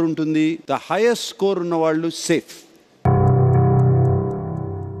స్కోర్ ఉంటుంది. ద హైయెస్ట్ స్కోర్ ఉన్న వాళ్ళు safe.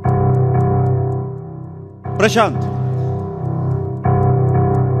 Prashanth.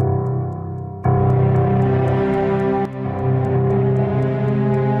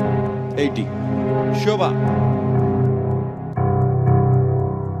 Shobha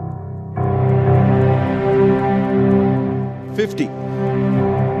 50. 50.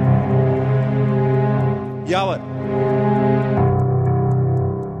 Yavar.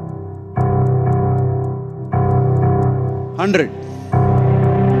 100.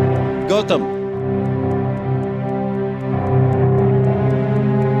 Gautam.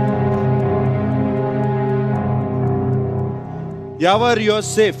 Yavar, you're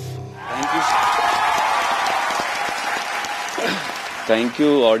safe. Thank you,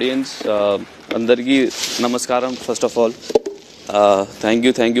 audience. Andarki namaskaram, first of all.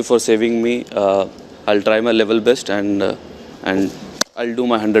 Thank you for saving me. I'll try my level best and I'll do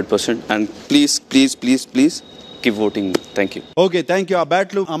my 100%. And please keep voting me. Thank you. Okay, thank you. ఆ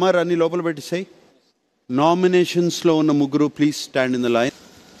బ్యాట్లు అమర్ అన్ని లోపల పెట్టేసాయి. నామినేషన్స్లో ఉన్న ముగ్గురు please stand in the line.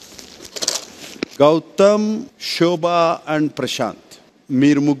 Gautam, Shobha and Prashanth,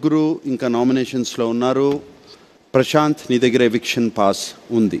 మీరు ముగ్గురు ఇంకా నామినేషన్స్లో ఉన్నారు. ప్రశాంత్, నీ దగ్గర ఎవిక్షన్ పాస్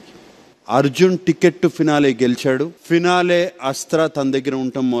ఉంది. అర్జున్ టికెట్ టు ఫినాలే గెలిచాడు. ఫినాలే అస్త్ర తన దగ్గర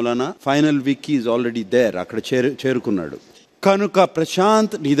ఉండటం మూలన final week is already there, అక్కడ చేరుకున్నాడు. కనుక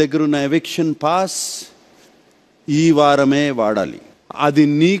ప్రశాంత్, నీ దగ్గర ఉన్న ఎవిక్షన్ పాస్ ఈ వారమే వాడాలి. అది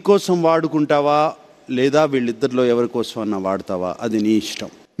నీ కోసం వాడుకుంటావా లేదా వీళ్ళిద్దరిలో ఎవరి కోసం అన్నా వాడతావా, అది నీ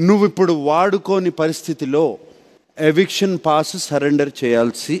ఇష్టం. నువ్వు ఇప్పుడు వాడుకోని పరిస్థితిలో ఎవిక్షన్ పాస్ సరెండర్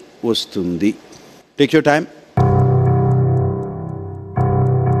చేయాల్సి వస్తుంది. Take your time.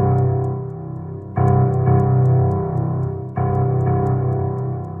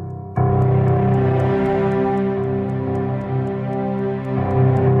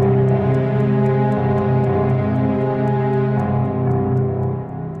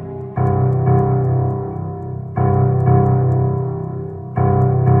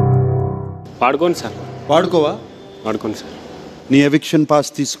 వాడుకోండి సార్. వాడుకోవా? వాడుకోండి సార్. నీ ఎవిక్షన్ పాస్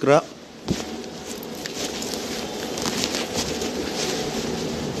తీసుకురా.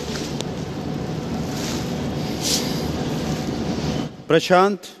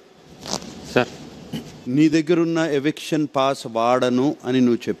 ప్రశాంత్ సార్, నీ దగ్గరున్న ఎవిక్షన్ పాస్ వాడను అని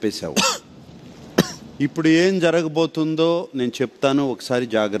నువ్వు చెప్పేశావు. ఇప్పుడు ఏం జరగబోతుందో నేను చెప్తాను, ఒకసారి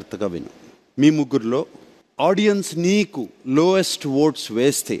జాగ్రత్తగా విను. మీ ముగ్గురులో ఆడియన్స్ నీకు లోయెస్ట్ ఓట్స్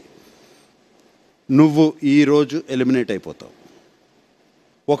వేస్తే నువ్వు ఈరోజు ఎలిమినేట్ అయిపోతావు.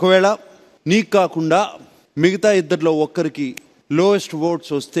 ఒకవేళ నీకు కాకుండా మిగతా ఇద్దరిలో ఒక్కరికి లోయెస్ట్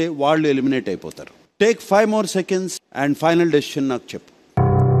ఓట్స్ వస్తే వాళ్ళు ఎలిమినేట్ అయిపోతారు. Take 5 more seconds and final decision నాకు చెప్పు.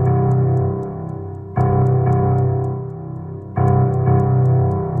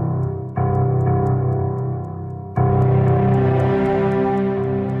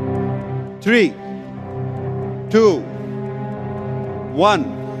 Three, 2, 1.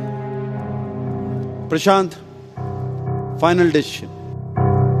 Prashanth, final decision.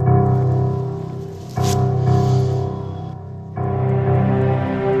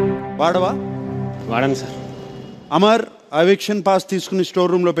 వాడవా? వాడను సార్. అమర్, ఎవిక్షన్ పాస్ తీసుకుని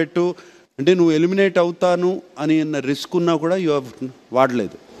స్టోర్ రూమ్లో పెట్టు. అంటే నువ్వు ఎలిమినేట్ అవుతాను అని రిస్క్ ఉన్నా కూడా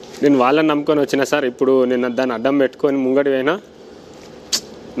వాడలేదు. నేను వాళ్ళని నమ్ముకొని వచ్చిన సార్. ఇప్పుడు నేను దాన్ని అడ్డం పెట్టుకొని ముంగడి పోయినా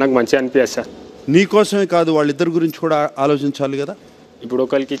నాకు మంచిగా అనిపించదు సార్. నీకోసమే కాదు, వాళ్ళిద్దరి గురించి కూడా ఆలోచించాలి కదా. ఇప్పుడు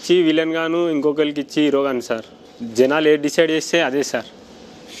ఒకరికి ఇచ్చి విలన్ గాను, ఇంకొకరికి ఇచ్చి హీరో గాను సార్. జనాలు ఏది డిసైడ్ చేస్తే అదే సార్.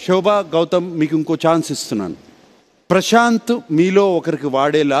 శోభ, గౌతమ్, మీకు ఇంకో ఛాన్స్ ఇస్తున్నాను. ప్రశాంత్ మీలో ఒకరికి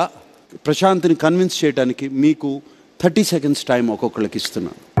వాడేలా ప్రశాంత్ని కన్విన్స్ చేయడానికి మీకు 30 seconds టైం ఒక్కొక్కరికి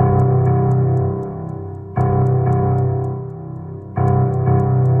ఇస్తున్నాను.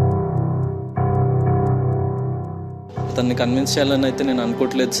 అతన్ని కన్విన్స్ చేయాలని అయితే నేను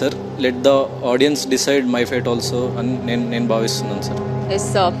అనుకోవట్లేదు sir. Let the audience decide my fate also అని నేను భావిస్తున్నాను సార్.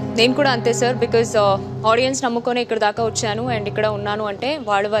 ఎస్, నేను కూడా అంతే సార్. బికాజ్ ఆడియన్స్ నమ్ముకొని ఇక్కడ దాకా వచ్చాను అండ్ ఇక్కడ ఉన్నాను అంటే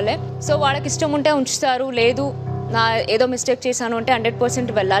వాళ్ళ వల్లే. సో వాళ్ళకి ఇష్టం ఉంటే ఉంచుతారు, లేదు నా ఏదో మిస్టేక్ చేశాను అంటే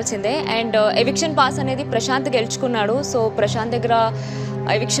 100% వెళ్ళాల్సిందే. అండ్ ఎవిక్షన్ పాస్ అనేది ప్రశాంత్ గెలుచుకున్నాడు. సో ప్రశాంత్ దగ్గర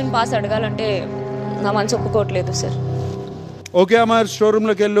ఎవిక్షన్ పాస్ అడగాలంటే నా మనసు ఒప్పుకోవట్లేదు సార్. ఓకే అమర్, స్టోర్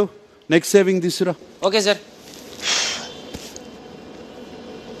రూమ్లోకి వెళ్ళు. నెక్స్ట్ సేవింగ్ తీసుకురా. Okay sir.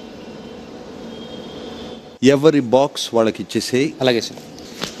 ఎవరి బాక్స్ వాళ్ళకి ఇచ్చేసేయి. అలాగే సార్.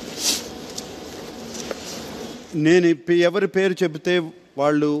 నేను ఎవరి పేరు చెబితే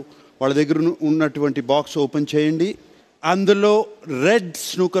వాళ్ళ దగ్గర ఉన్నటువంటి బాక్స్ ఓపెన్ చేయండి. అందులో రెడ్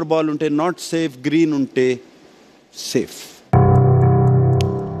స్నూకర్ బాల్ ఉంటే నాట్ సేఫ్, గ్రీన్ ఉంటే safe.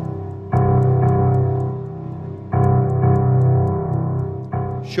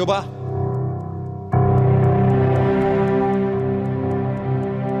 Shobha,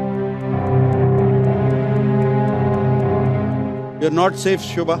 you're not safe,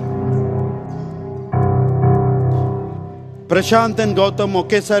 Shubha. Prashanth and Gautam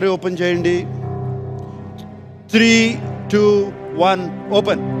ఒకేసారి ఓపెన్ చేయండి. 3, 2, 1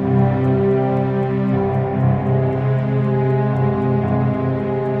 open.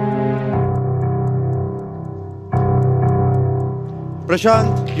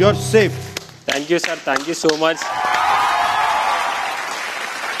 Prashant, you're safe. Thank you sir, thank you so much.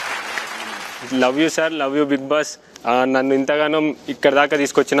 Love you sir, love you big boss. నన్ను ఇంతగానో ఇక్కడ దాకా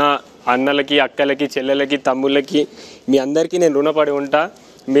తీసుకొచ్చిన అన్నలకి, అక్కలకి, చెల్లెలకి, తమ్ముళ్ళకి, మీ అందరికీ నేను రుణపడి ఉంటా.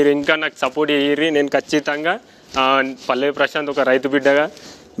 మీరు ఇంకా నాకు సపోర్ట్ చేయర్రి. నేను ఖచ్చితంగా పల్లవి ప్రశాంత్ ఒక రైతు బిడ్డగా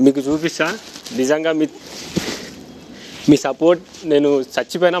మీకు చూపిస్తా. నిజంగా మీ సపోర్ట్ నేను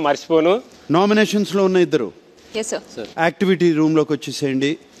చచ్చిపోయినా మర్చిపోను. నామినేషన్స్లో ఉన్న ఇద్దరు యాక్టివిటీ రూమ్లోకి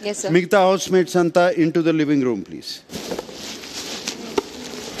వచ్చేసేయండి. మిగతా హౌస్ మేట్స్ అంతా in to the living room please.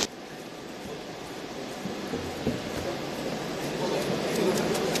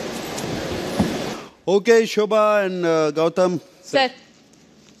 Okay, Shobha and Gautam sir,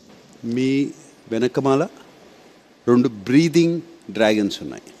 మీ వెనకమాల 2 బ్రీదింగ్ డ్రాగన్స్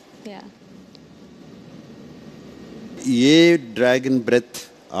ఉన్నాయి. ఏ డ్రాగన్ బ్రెత్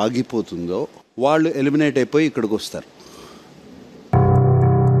ఆగిపోతుందో వాళ్ళు ఎలిమినేట్ అయిపోయి ఇక్కడికి వస్తారు.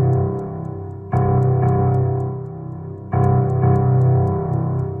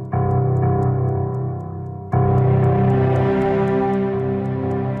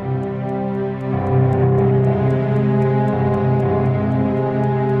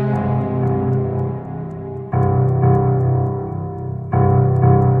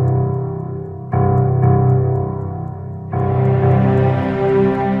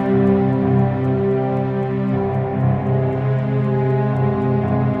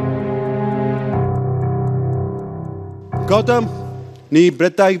 గౌతమ్, నీ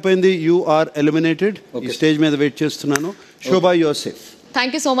బ్రెత్ ఆగిపోయింది. You are eliminated. ఈ స్టేజ్ మీద వెయిట్ చేస్తున్నాను. శోభా, you are safe.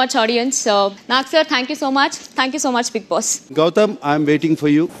 Thank you so much audience. Nag sir, thank you so much. Thank you so much big boss. Gautam, I'm waiting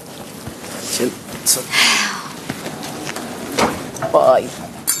for you. Bye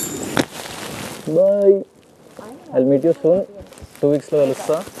bye. I'll meet you soon. 2 weeks లో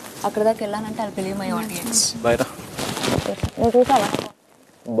కలుస్తా. అక్కడ దాకా వెళ్ళానంటే I'll believe my audience. Bye రా.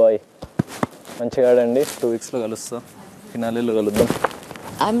 Bye. మంచిగా ఆడండి. 2 weeks లో కలుస్తా. ఫినాలేలో కలుద్దాం.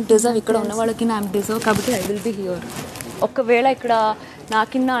 I'm deserve. ఇక్కడ ఉన్న వాళ్ళకి ఐఎమ్ డిజర్వ్ కాబట్టి ఐ విల్ బి హియర్. ఒకవేళ ఇక్కడ నా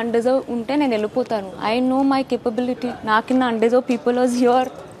కింద అన్డిజర్వ్ ఉంటే నేను వెళ్ళిపోతాను. I know my capability. నా కింద అన్డిజర్వ్ people was here.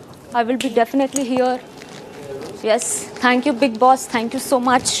 I will be definitely here. Yes, thank you big boss. Thank you so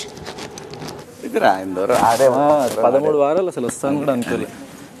much. 13 వారాలు అసలు వస్తాను కూడా అనుకోలే.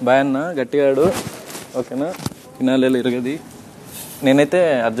 బాయ్ అన్న, గట్టిగా ఆడు. ఓకేనా? ఫినాలేలో ఇరగది. నేనైతే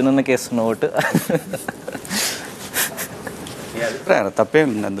అర్జునన్నకి వేస్తున్నా ఓటు. తప్పేం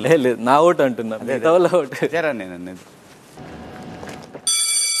అందులో లేదు, నా ఓటు అంటున్నా. ఓటు నేను అనేది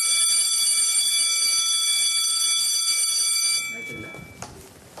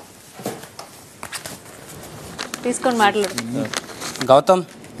తీసుకొని మాట్లాడు. గౌతమ్,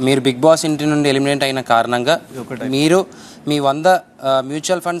 మీరు బిగ్ బాస్ ఇంటి నుండి ఎలిమినేట్ అయిన కారణంగా మీరు మీ 100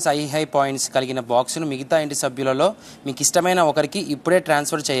 మ్యూచువల్ ఫండ్స్ హై పాయింట్స్ కలిగిన బాక్స్ను మిగతా ఇంటి సభ్యులలో మీకు ఇష్టమైన ఒకరికి ఇప్పుడే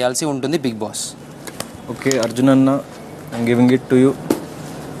ట్రాన్స్ఫర్ చేయాల్సి ఉంటుంది బిగ్ బాస్. ఓకే అర్జున్ అన్న, I'm giving it to you.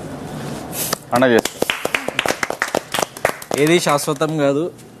 అన్న చేస్తా. ఏది శాశ్వతం కాదు.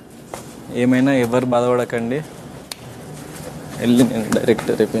 ఏమైనా ఎవరు బాధపడకండి. వెళ్ళి నేను డైరెక్ట్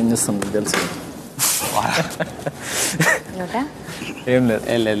రేపు ఏం చేస్తాను మీకు తెలుసు. ఏం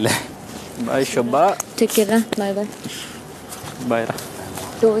లేదు. బాయ్ శోభా. టేక్ కేర్ రా. Bye bye. బాయ్ రా.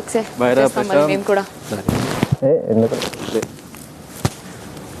 2 weeks బాయ్ రా. మేము కూడా. ఎందుకు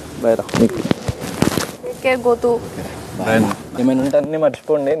బాయ్ రా. Take care go to. ఏమైనా ఉంటే అన్నీ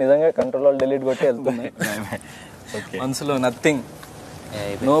మర్చిపోండి. నిజంగా కంట్రోల్ డిలీట్ కొట్టి వెళ్తున్నాయి. మనసులో nothing,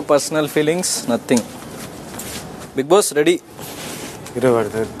 no personal feelings, nothing. Big boss ready.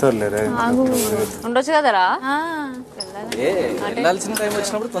 ఉండొచ్చు కదరా. వెళ్ళాల్సిన టైం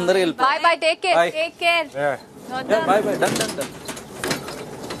వచ్చినప్పుడు తొందరగా వెళ్ళిపో. Bye bye. Take care. Take care. Bye bye. Done done done.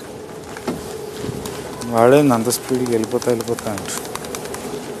 వాడేంది అంత స్పీడ్కి వెళ్ళిపోతా అంటారు.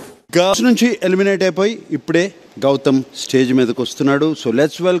 గర్ల్స్ నుంచి ఎలిమినేట్ అయిపోయి ఇప్పుడే గౌతమ్ స్టేజ్ మీదకి వస్తున్నాడు. So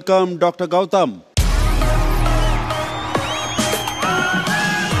let's welcome doctor Gautam.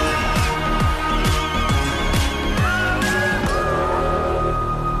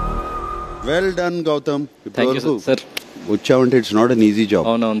 Well done Gautam. ఇప్పటివరకు వచ్చావంటే it's not an easy job.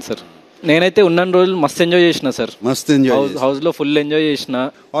 అవునవును సార్. నేనైతే ఉన్న రోజులు మస్తు ఎంజాయ్ చేసిన సార్. మస్తు ఎంజాయ్. హౌస్ లో ఫుల్ ఎంజాయ్ చేసిన.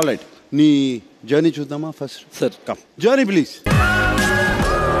 ఆల్ రైట్, నీ జర్నీ చూద్దామా first? Sir come journey please.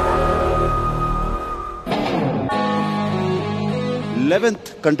 Eleventh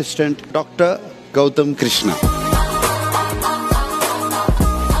contestant Dr. Gautam Krishna.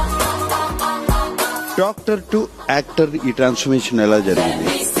 Doctor to actor ఈ ట్రాన్స్ఫర్మేషన్ ఎలా జరిగింది?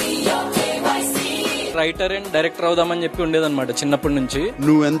 రైటర్ అండ్ డైరెక్టర్ అవుదామని చెప్పి ఉండేదన్నమాట చిన్నప్పటి నుంచి.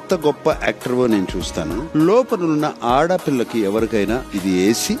 నువ్వెంత గొప్ప యాక్టర్వో నేను చూస్తాను. లోపలున్న ఆడపిల్లకి ఎవరికైనా ఇది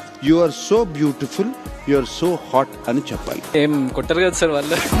ఏసి you are so beautiful, you are so hot అని చెప్పాలి. ఏం కొట్టరు కదా సార్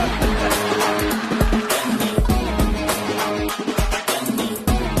వాళ్ళు.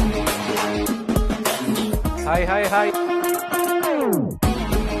 Hi hi hi.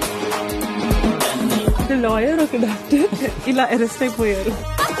 లాయర్ ఒక డాక్టర్ ఇలా అరెస్ట్ అయిపోయారు.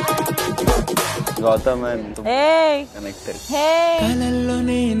 గౌతమ్ కలల్లో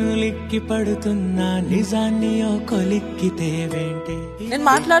నేను లిక్కి పడుతున్నా నిజాన్ని కొలిక్కితే వేంటే. నేను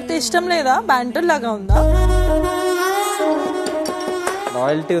మాట్లాడితే ఇష్టం లేదా? బ్యాంటర్ లాగా ఉందా?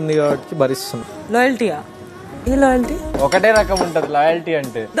 లాయల్టీ ఉంది కాబట్టి భరిస్తున్నా. లాయల్టీయా? ఏ లాయల్టీ? ఒకటే రకం ఉంటది లాయల్టీ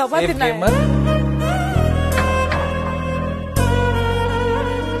అంటే.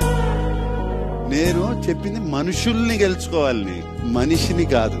 నేను చెప్పింది మనుషుల్ని గెలుచుకోవాలి, మనిషిని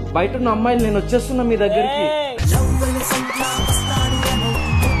కాదు. బయట ఉన్న అమ్మాయిలు నేను వచ్చేస్తున్నా మీ దగ్గరికి.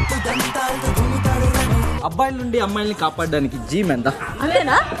 అబ్బాయిల నుండి అమ్మాయిల్ని కాపాడడానికి జీమ్ ఎంత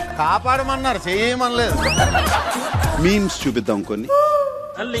కాపాడమన్నారు, చేయమనలేదు. మీమ్స్ చూపిద్దాం కొన్ని.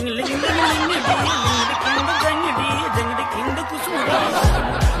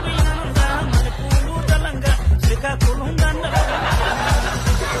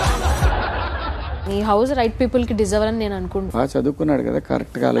 ఈ హౌస్ రైట్ పీపుల్ కి డిజర్వ్ అని నేను అనుకుంటున్నాను. బాగా చదువుకున్నాడు కదా,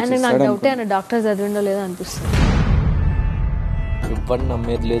 కరెక్ట్ గా నాకు డౌటే ఆయన డాక్టర్ చదివిండో లేదో అనిపిస్తుంది. ఇవ్వని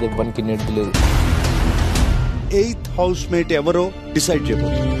నమ్మేది లేదు, ఇవ్వని కిన్నెది లేదు. 8th హౌస్ మేట్ ఎవరో డిసైడ్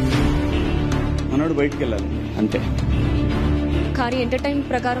చేయబోతుంది. మనోడు బయటికి వెళ్ళాలి అంతే. కానీ ఎంటర్టైన్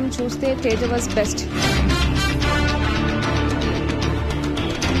ప్రకారం చూస్తే Teja was best.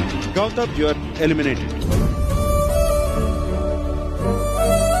 Gautam, you are eliminated.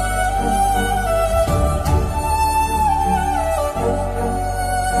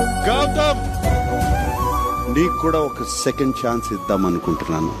 Gautam, నీకు కూడా ఒక సెకండ్ ఛాన్స్ ఇద్దాం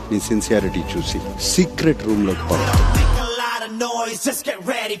అనుకుంటున్నాను. నీ సిన్సియారిటీ చూసి సీక్రెట్ రూమ్ లోకి పోతా.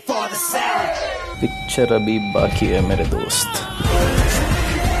 పిక్చర్ అభి బాకీ హై మేరే దోస్త్.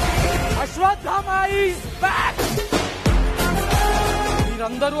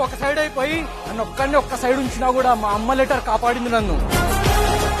 మీరందరూ ఒక సైడ్ అయిపోయి నన్ను ఒక్కడిని ఒక్క సైడ్ ఉంచినా కూడా మా అమ్మ లెటర్ కాపాడింది నన్ను.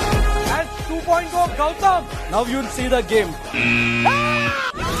 2.0 Gautam, now you will see the game.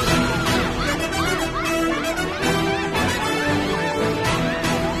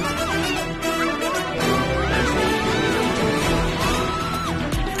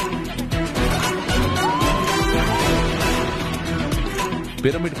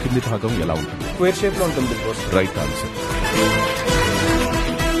 Pyramid కింది భాగం ఎలా ఉంటుంది? స్క్వేర్ షేప్ లో ఉంటుంది. Right answer.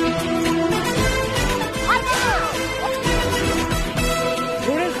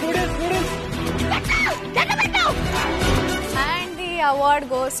 And the award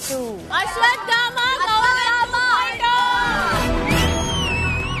goes to Ashwatthama Gautam.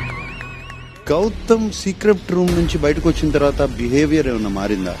 Gautam secret room నుంచి బయటకు వచ్చిన తర్వాత బిహేవియర్ ఏమన్నా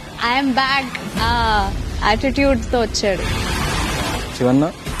మారిందా? ఐఎమ్ బ్యాక్ యాటిట్యూడ్ తో వచ్చాడు. శివన్న,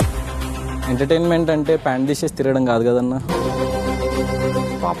 ఎంటర్టైన్మెంట్ అంటే ప్యాంట్ తీసేసి తిరగడం కాదు కదన్నా.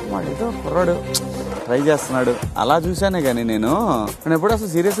 పాపం వాడేదో కుర్రాడు ట్రై చేస్తున్నాడు అలా చూశానే కానీ నేను ఎప్పుడు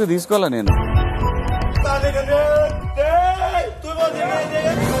అసలు సీరియస్గా తీసుకోవాలా నేను.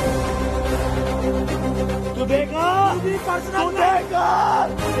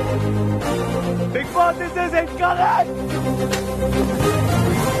 Big boss this is incorrect.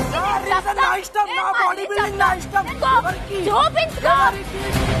 నా ఇష్టం, నా బాడీ బిల్డింగ్ నా ఇష్టం.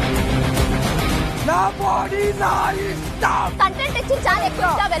 నా బాడీ నా ఇష్టం. కంటెంట్ ఇచ్చి చాలా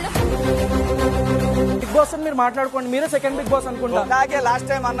ఎక్కువ వెళ్ళు. బిగ్ బాస్ అని మీరు మాట్లాడుకోండి, మీరే సెకండ్ బిగ్ బాస్ అనుకుంటా. నాకే లాస్ట్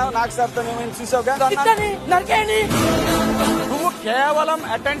టైం అన్నావు, నాకు సార్తో చూసావు. నువ్వు కేవలం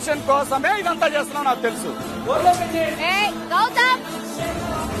అటెన్షన్ కోసమే ఇదంతా చేస్తున్నావు నాకు తెలుసు. Gautam,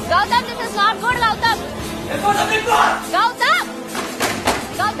 Gautam, this is not good. Gautam, Gautam,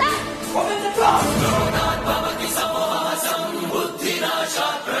 Gautam.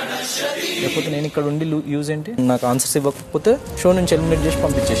 లేకపోతే నేను ఇక్కడ ఉండి యూజ్ ఏంటి? నాకు ఆన్సర్స్ ఇవ్వకపోతే షో నుంచి ఎలిమినేట్ చేసి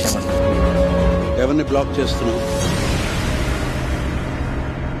పంపించేసామంట. ఎవరిని బ్లాక్ చేస్తున్నావు?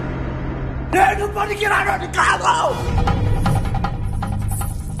 నేను పనికిరాను కాదు.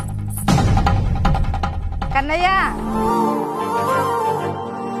 కన్నయ్య,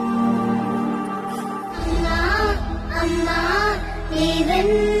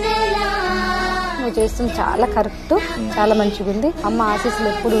 నువ్వు చేస్తుంది చాలా కరెక్ట్, చాలా మంచిగా ఉంది. అమ్మ ఆశీస్సులు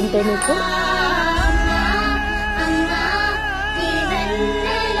ఎప్పుడు ఉంటాయి నీకు.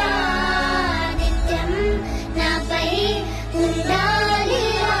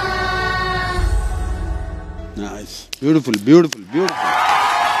 Beautiful, beautiful, beautiful.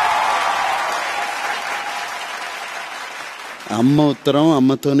 అమ్మ ఉత్తరం,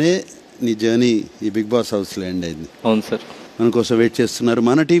 అమ్మతోనే నీ జర్నీ ఈ బిగ్ బాస్ హౌస్లో ఎండ్ అయింది. అవును సార్. మన కోసం వెయిట్ చేస్తున్నారు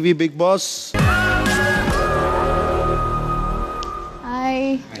మన టీవీ బిగ్ బాస్.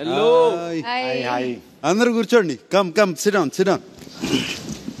 హలో. అందరూ కూర్చోండి. Come sit down.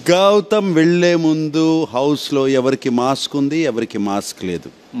 గౌతమ్ వెళ్లే ముందు హౌస్ లో ఎవరికి మాస్క్ ఉంది, ఎవరికి మాస్క్ లేదు?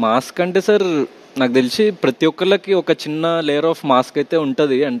 మాస్క్ అంటే సార్ నాకు తెలిసి ప్రతి ఒక్కళ్ళకి ఒక చిన్న లేయర్ ఆఫ్ మాస్క్ అయితే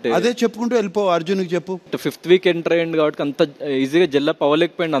ఉంటది. అంటే అదే చెప్పుకుంటూ వెళ్ళిపో. అర్జున్కి చెప్పు. 5th వీక్ ఎంటర్ అయ్యింది కాబట్టి అంత ఈజీగా జల్లప్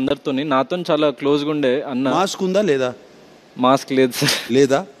అవ్వలేకపోయింది అందరితో. నాతో చాలా క్లోజ్ గా ఉండే అన్న. మాస్క్ ఉందా లేదా? మాస్క్ లేదు సార్.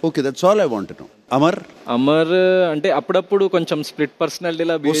 లేదా? Okay, that's all I want to know. Amar అంటే అప్పుడప్పుడు కొంచెం స్ప్లిట్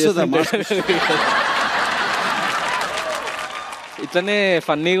పర్సనాలిటీలా ఇట్లనే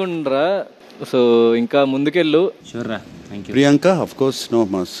ఫన్నీగా ఉండరా. సో ఇంకా ముందుకెళ్ళు. Priyanka of course no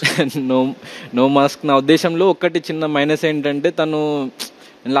mask. No mask. నా ఉద్దేశంలో ఒక్కటి చిన్న మైనస్ ఏంటంటే తను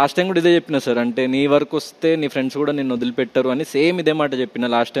లాస్ట్ టైం కూడా ఇదే చెప్పిన సార్, అంటే నీ వరకు వస్తే నీ ఫ్రెండ్స్ కూడా నిన్ను వదిలిపెట్టారు అని సేమ్ ఇదే మాట చెప్పిన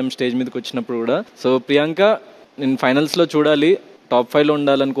లాస్ట్ టైం స్టేజ్ మీదకి వచ్చినప్పుడు కూడా. సో ప్రియాంక నేను ఫైనల్స్ లో చూడాలి, టాప్ 5 లో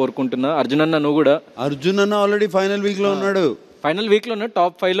ఉండాలని కోరుకుంటున్నా. అర్జున్ అన్న నువ్వు కూడా. అర్జున్ అన్న ఆల్రెడీ ఫైనల్ వీక్ లో ఉన్నాడు. ఫైనల్ వీక్ లో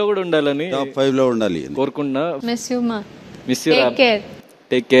టాప్ 5 లో కూడా ఉండాలని, టాప్ 5 లో ఉండాలి కోరుకుంటున్నా. Miss you.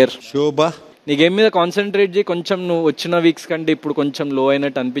 Take care. శోభా నీ గేమ్ మీద కాన్సన్ట్రేట్ చేయి. కొంచెం నువ్వు వచ్చిన వీక్స్ కంటే ఇప్పుడు కొంచెం లో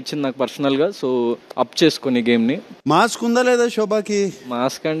అయినట్టు అనిపించింది నాకు పర్సనల్ గా. సో అప్ చేసుకో నీ గేమ్ ని. మాస్క్ ఉందా లేదా శోభాకి?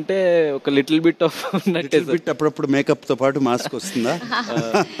 మాస్క్ అంటే ఒక లిటిల్ బిట్ ఆఫ్ అప్పుడప్పుడు మేకప్ తో పాటు మాస్క్ వస్తుందా?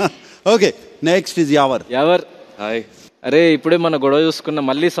 Okay, next is Yawar. Hi. అరే ఇప్పుడే మన గొడవ చూసుకున్నా,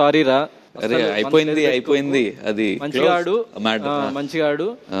 మళ్ళీ సారీ రా. అరే అయిపోయింది అది. మంచిగా ఆడు.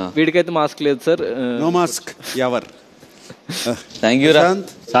 వీడికైతే మాస్క్ లేదు sir. No mask Yawar. Thank you రా.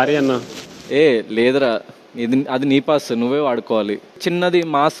 సారీ అన్న. లేదురా, అది నీ పాస్, నువ్వే వాడుకోవాలి. చిన్నది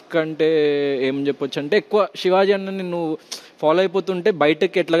మాస్క్ అంటే ఏం చెప్పొచ్చు అంటే, ఎక్కువ శివాజీ అన్నని నువ్వు ఫాలో అయిపోతుంటే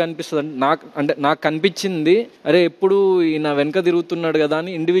బయటకి ఎట్లా కనిపిస్తుంది అంటే నాకు కనిపించింది, అరే ఎప్పుడు ఈయన వెనక తిరుగుతున్నాడు కదా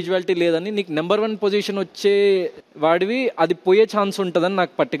అని, ఇండివిజువాలిటీ లేదని, నీకు నెంబర్ 1 పొజిషన్ వచ్చే వాడివి అది పోయే ఛాన్స్ ఉంటుందని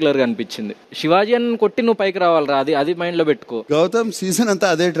నాకు పర్టికులర్ గా అనిపించింది. శివాజీ అని కొట్టి నువ్వు పైకి రావాలిరా, అది మైండ్ లో పెట్టుకో. గౌతమ్ సీజన్ అంతా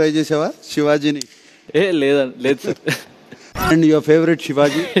అదే ట్రై చేసావా శివాజీని? లేదు sir. And your favourite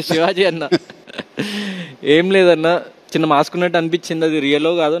Shivaji అన్న ఏం లేదన్న, చిన్న మాస్క్ ఉన్నట్టు అనిపించింది. అది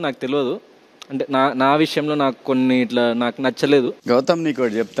రియలో కాదో నాకు తెలియదు. అంటే నా విషయంలో నాకు కొన్ని ఇట్లా నాకు నచ్చలేదు. గౌతమ్ నీకు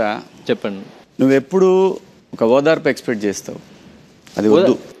ఒకటి చెప్తా. చెప్పండి. నువ్వెప్పుడు ఒక ఓదార్పు ఎక్స్పెక్ట్ చేస్తావు, అది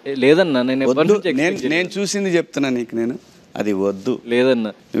వద్దు. లేదన్నా, నేను చూసింది చెప్తున్నా నీకు. నేను అది వద్దు.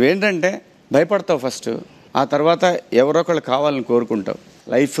 లేదన్నా, నువ్వేంటంటే భయపడతావు ఫస్ట్, ఆ తర్వాత ఎవరో ఒకళ్ళు కావాలని కోరుకుంటావు.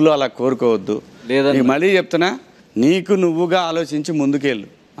 లైఫ్లో అలా కోరుకోవద్దు. లేదన్నా, మళ్ళీ చెప్తున్నా, నీకు నువ్వుగా ఆలోచించి ముందుకెళ్ళు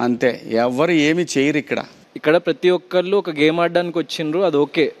అంతే. ఎవరు ఏమి చేయరు ఇక్కడ ప్రతి ఒక్కళ్ళు ఒక గేమ్ ఆడడానికి వచ్చిండ్రు, అది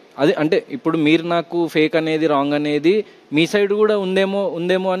ఓకే. అది అంటే ఇప్పుడు మీరు నాకు ఫేక్ అనేది రాంగ్ అనేది మీ సైడ్ కూడా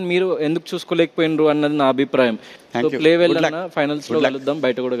ఉందేమో అని మీరు ఎందుకు చూసుకోలేకపోయినరు అన్నది నా అభిప్రాయం. ప్లే వెల్ అన్న, ఫైనల్స్ లో కలుద్దాం,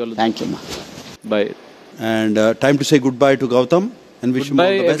 బయట కూడా కలుద్దాం. By. And time to say good bye to Gautam and wish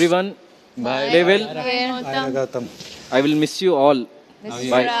by everyone. Play well. I will miss you all.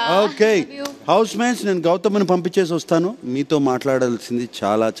 Okay house mates, నేను గౌతమ్ని పంపించేసి వస్తాను. మీతో మాట్లాడాల్సింది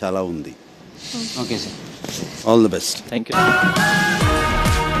చాలా చాలా ఉంది. Okay sir. All the best. Thank you.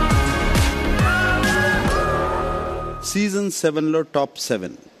 Season 7లో top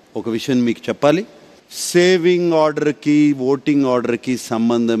 7 ఒక విషయం మీకు చెప్పాలి. సేవింగ్ ఆర్డర్కి ఓటింగ్ ఆర్డర్కి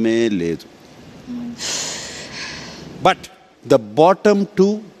సంబంధమే లేదు. But the bottom 2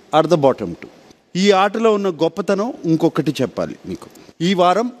 are the bottom 2. ఈ ఆటలో ఉన్న గొప్పతనం ఇంకొకటి చెప్పాలి మీకు. ఈ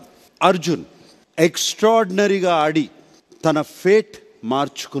వారం అర్జున్ ఎక్స్ట్రాడినరీగా ఆడి తన ఫేట్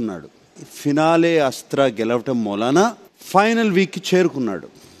మార్చుకున్నాడు. ఫినాలే అస్త్ర గెలవటం మూలాన ఫైనల్ వీక్కి చేరుకున్నాడు.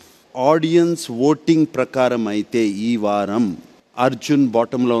 ఆడియన్స్ ఓటింగ్ ప్రకారం అయితే ఈ వారం అర్జున్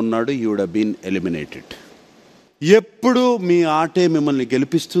బాటంలో ఉన్నాడు. You would have been eliminated. ఎప్పుడు మీ ఆటే మిమ్మల్ని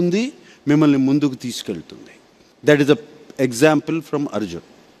గెలిపిస్తుంది, మిమ్మల్ని ముందుకు తీసుకెళ్తుంది. That is a example from Arjun.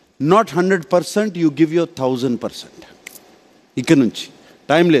 Not 100%, you give your 1000%. ఇక్కడ నుంచి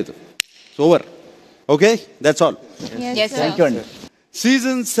టైం లేదు, over. Okay, that's all. Thank you అండి.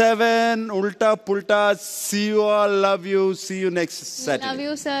 Season 7 Ulta Pulta. See you all. Love you. See you next Saturday. Love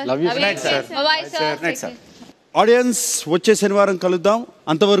you, sir. Love you, sir. Bye, sir. Next, sir. Audience, వచ్చే శనివారం కలుద్దాం.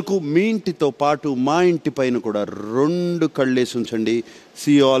 అంతవరకు మీ ఇంటితో పాటు మా ఇంటి పైన కూడా 2 కళ్ళేసి ఉంచండి.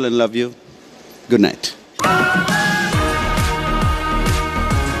 See you all and love you. Good night.